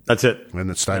 That's it. And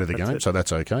it's state of the game, so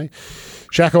that's okay.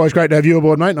 Shaq, always great to have you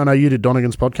aboard, mate. I know you did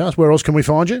Donegan's podcast. Where else can we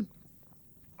find you?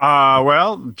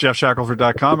 Well,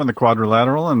 JeffShackelford.com and the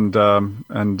Quadrilateral, and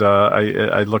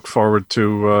I look forward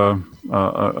to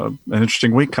an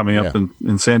interesting week coming up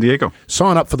in San Diego.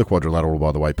 Sign up for the Quadrilateral,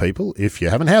 by the way, people, if you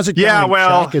haven't. How's it going? Yeah,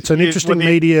 well, Shaq? It's an interesting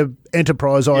media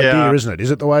enterprise idea, isn't it? Is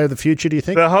it the way of the future, do you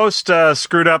think? The host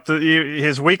screwed up.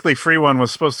 His weekly free one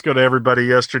was supposed to go to everybody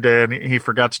yesterday, and he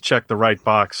forgot to check the right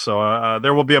box. So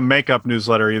there will be a makeup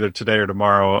newsletter either today or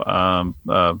tomorrow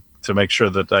to make sure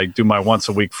that I do my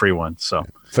once-a-week free one. So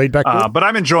feedback, but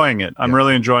I'm enjoying it. I'm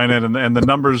really enjoying it, and the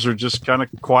numbers are just kind of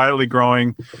quietly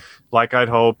growing, like I'd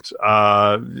hoped.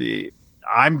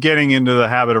 I'm getting into the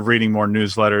habit of reading more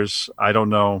newsletters. I don't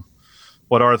know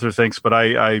what Arthur thinks, but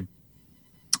I'm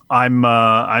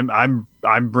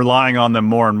relying on them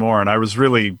more and more, and I was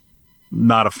really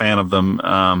not a fan of them.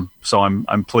 So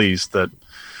I'm pleased that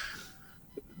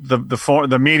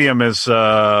the medium is.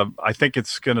 I think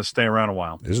it's going to stay around a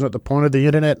while. Isn't it the point of the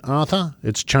internet, Arthur?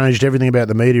 It's changed everything about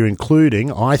the media,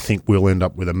 including I think we'll end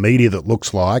up with a media that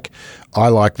looks like I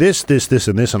like this, and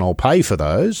this, and I'll pay for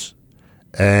those,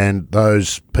 and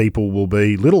those people will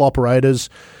be little operators.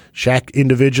 Shaq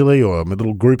individually or a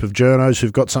little group of journos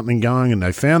who've got something going and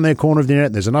they found their corner of the internet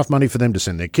and there's enough money for them to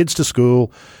send their kids to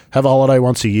school, have a holiday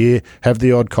once a year, have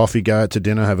the odd coffee, go out to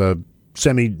dinner, have a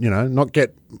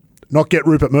not get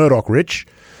Rupert Murdoch rich,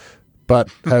 but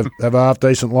have a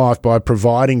half-decent life by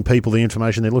providing people the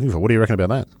information they're looking for. What do you reckon about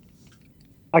that?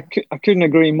 I couldn't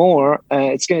agree more.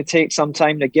 It's going to take some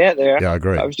time to get there. Yeah, I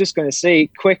agree. I was just going to say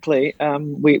quickly,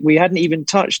 we hadn't even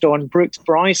touched on Brooks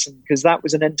Bryson because that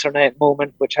was an internet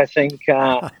moment which I think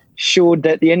showed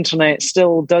that the internet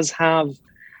still does have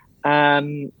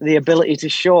the ability to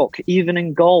shock, even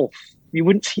in golf. You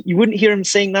wouldn't hear him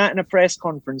saying that in a press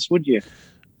conference, would you?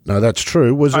 No, that's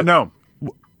true. I know.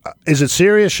 Is it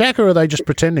serious, Shaq, or are they just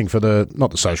pretending for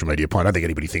not the social media point? I don't think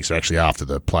anybody thinks they're actually after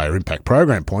the player impact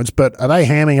program points, but are they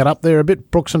hamming it up there a bit,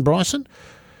 Brooks and Bryson?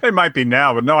 They might be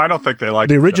now, but no, I don't think they like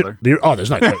the original. Each there's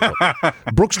no.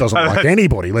 Brooks doesn't like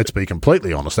anybody. Let's be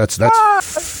completely honest.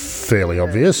 That's fairly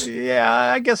obvious. Yeah,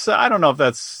 I guess I don't know if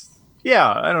that's.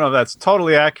 Yeah, I don't know if that's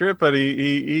totally accurate, but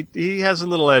he has a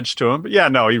little edge to him. But yeah,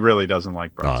 no, he really doesn't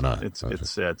like Bryson. Oh,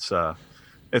 no,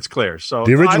 it's clear. So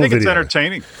the original I think video, it's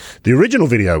entertaining. The original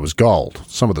video was gold.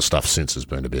 Some of the stuff since has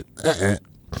been a bit.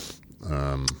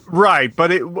 Right,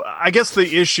 but I guess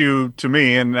the issue to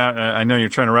me, and I know you're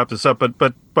trying to wrap this up,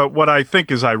 but what I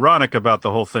think is ironic about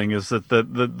the whole thing is that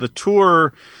the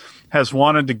tour has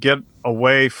wanted to get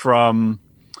away from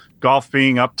golf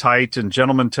being uptight and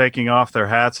gentlemen taking off their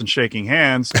hats and shaking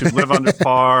hands to live under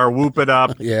par, whoop it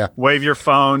up, wave your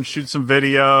phone, shoot some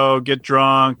video, get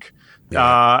drunk.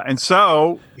 Yeah. And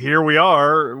so here we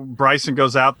are. Bryson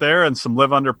goes out there and some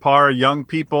live under par young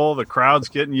people. The crowd's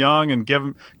getting young and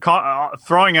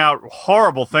throwing out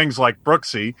horrible things like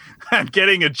Brooksy and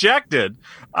getting ejected.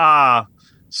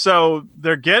 So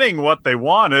they're getting what they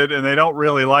wanted and they don't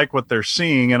really like what they're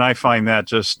seeing. And I find that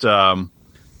just kind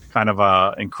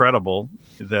of incredible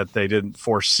that they didn't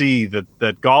foresee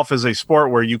that golf is a sport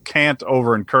where you can't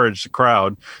over encourage the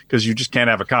crowd because you just can't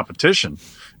have a competition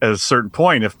at a certain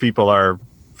point if people are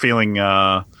feeling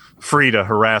free to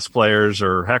harass players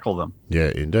or heckle them.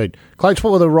 Yeah, indeed. Clates,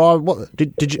 what were what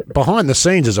did you behind the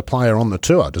scenes as a player on the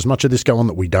tour? Does much of this go on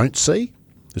that we don't see?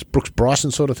 This Brooks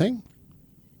Bryson sort of thing?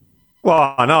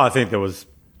 Well, I know. I think there was.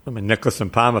 Nicklaus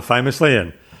and Palmer famously,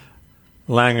 and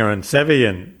Langer and Seve,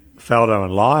 and Faldo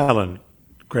and Lyle, and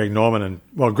Greg Norman,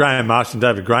 and Graham Marsh and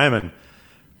David Graham, and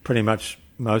pretty much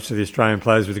most of the Australian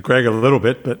players with Greg a little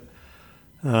bit, but.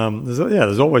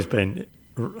 There's always been.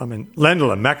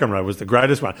 Lendl and McEnroe was the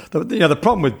greatest one. The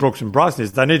problem with Brooks and Bryson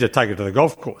is they need to take it to the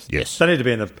golf course. Yes, they need to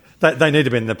be in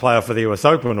the playoff for the US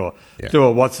Open or do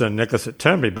a Watson and Nicklaus at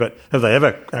Turnberry. But have they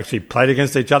ever actually played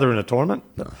against each other in a tournament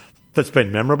that's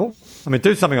been memorable?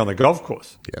 Do something on the golf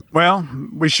course. Yeah. Well,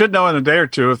 we should know in a day or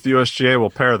two if the USGA will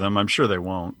pair them. I'm sure they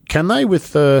won't. Can they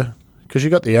with because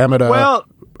you got the amateur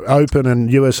Open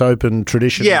and US Open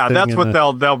tradition? Yeah, that's what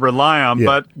they'll rely on.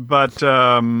 Yeah. But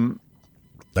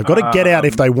they've got to get out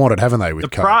if they want it, haven't they? With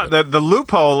the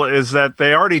loophole is that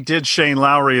they already did Shane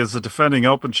Lowry as the defending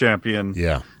Open champion.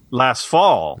 Last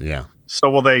fall. Yeah. So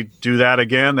will they do that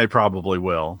again? They probably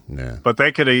will. Yeah. But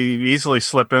they could easily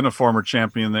slip in a former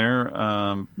champion there.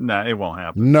 It won't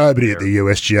happen. Nobody at the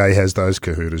USGA has those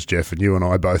cahootas, Jeff, and you and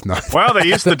I both know. Well, they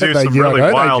used to do some really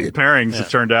wild pairings, it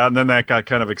turned out, and then that got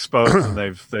kind of exposed, and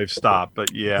they've stopped.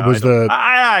 But yeah,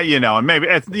 and maybe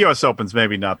the U.S. Open's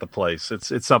maybe not the place.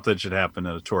 It's something that should happen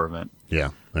at a tour event.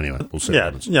 Yeah. Anyway, we'll see.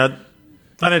 Yeah.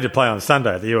 They need to play on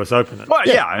Sunday at the U.S. Open. Well,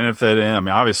 and if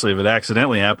obviously if it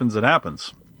accidentally happens, it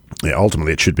happens. Yeah,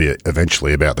 ultimately it should be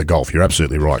eventually about the golf. You're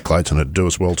absolutely right, Clayton. It'd do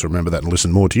us well to remember that and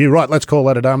listen more to you. Right, let's call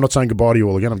that a day. I'm not saying goodbye to you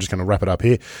all again. I'm just going to wrap it up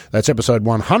here. That's episode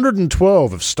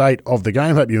 112 of State of the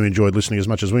Game. Hope you enjoyed listening as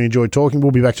much as we enjoyed talking.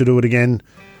 We'll be back to do it again.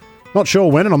 Not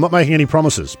sure when, and I'm not making any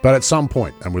promises, but at some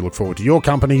point, and we look forward to your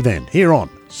company then, here on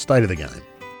State of the Game.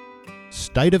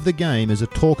 State of the Game is a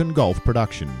Talk and Golf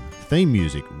production. Theme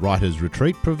music, Writer's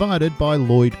Retreat, provided by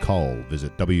Lloyd Cole.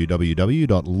 Visit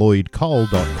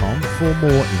www.lloydcole.com for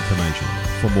more information.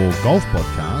 For more golf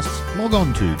podcasts, log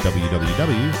on to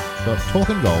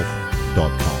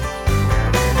www.talkandgolf.com.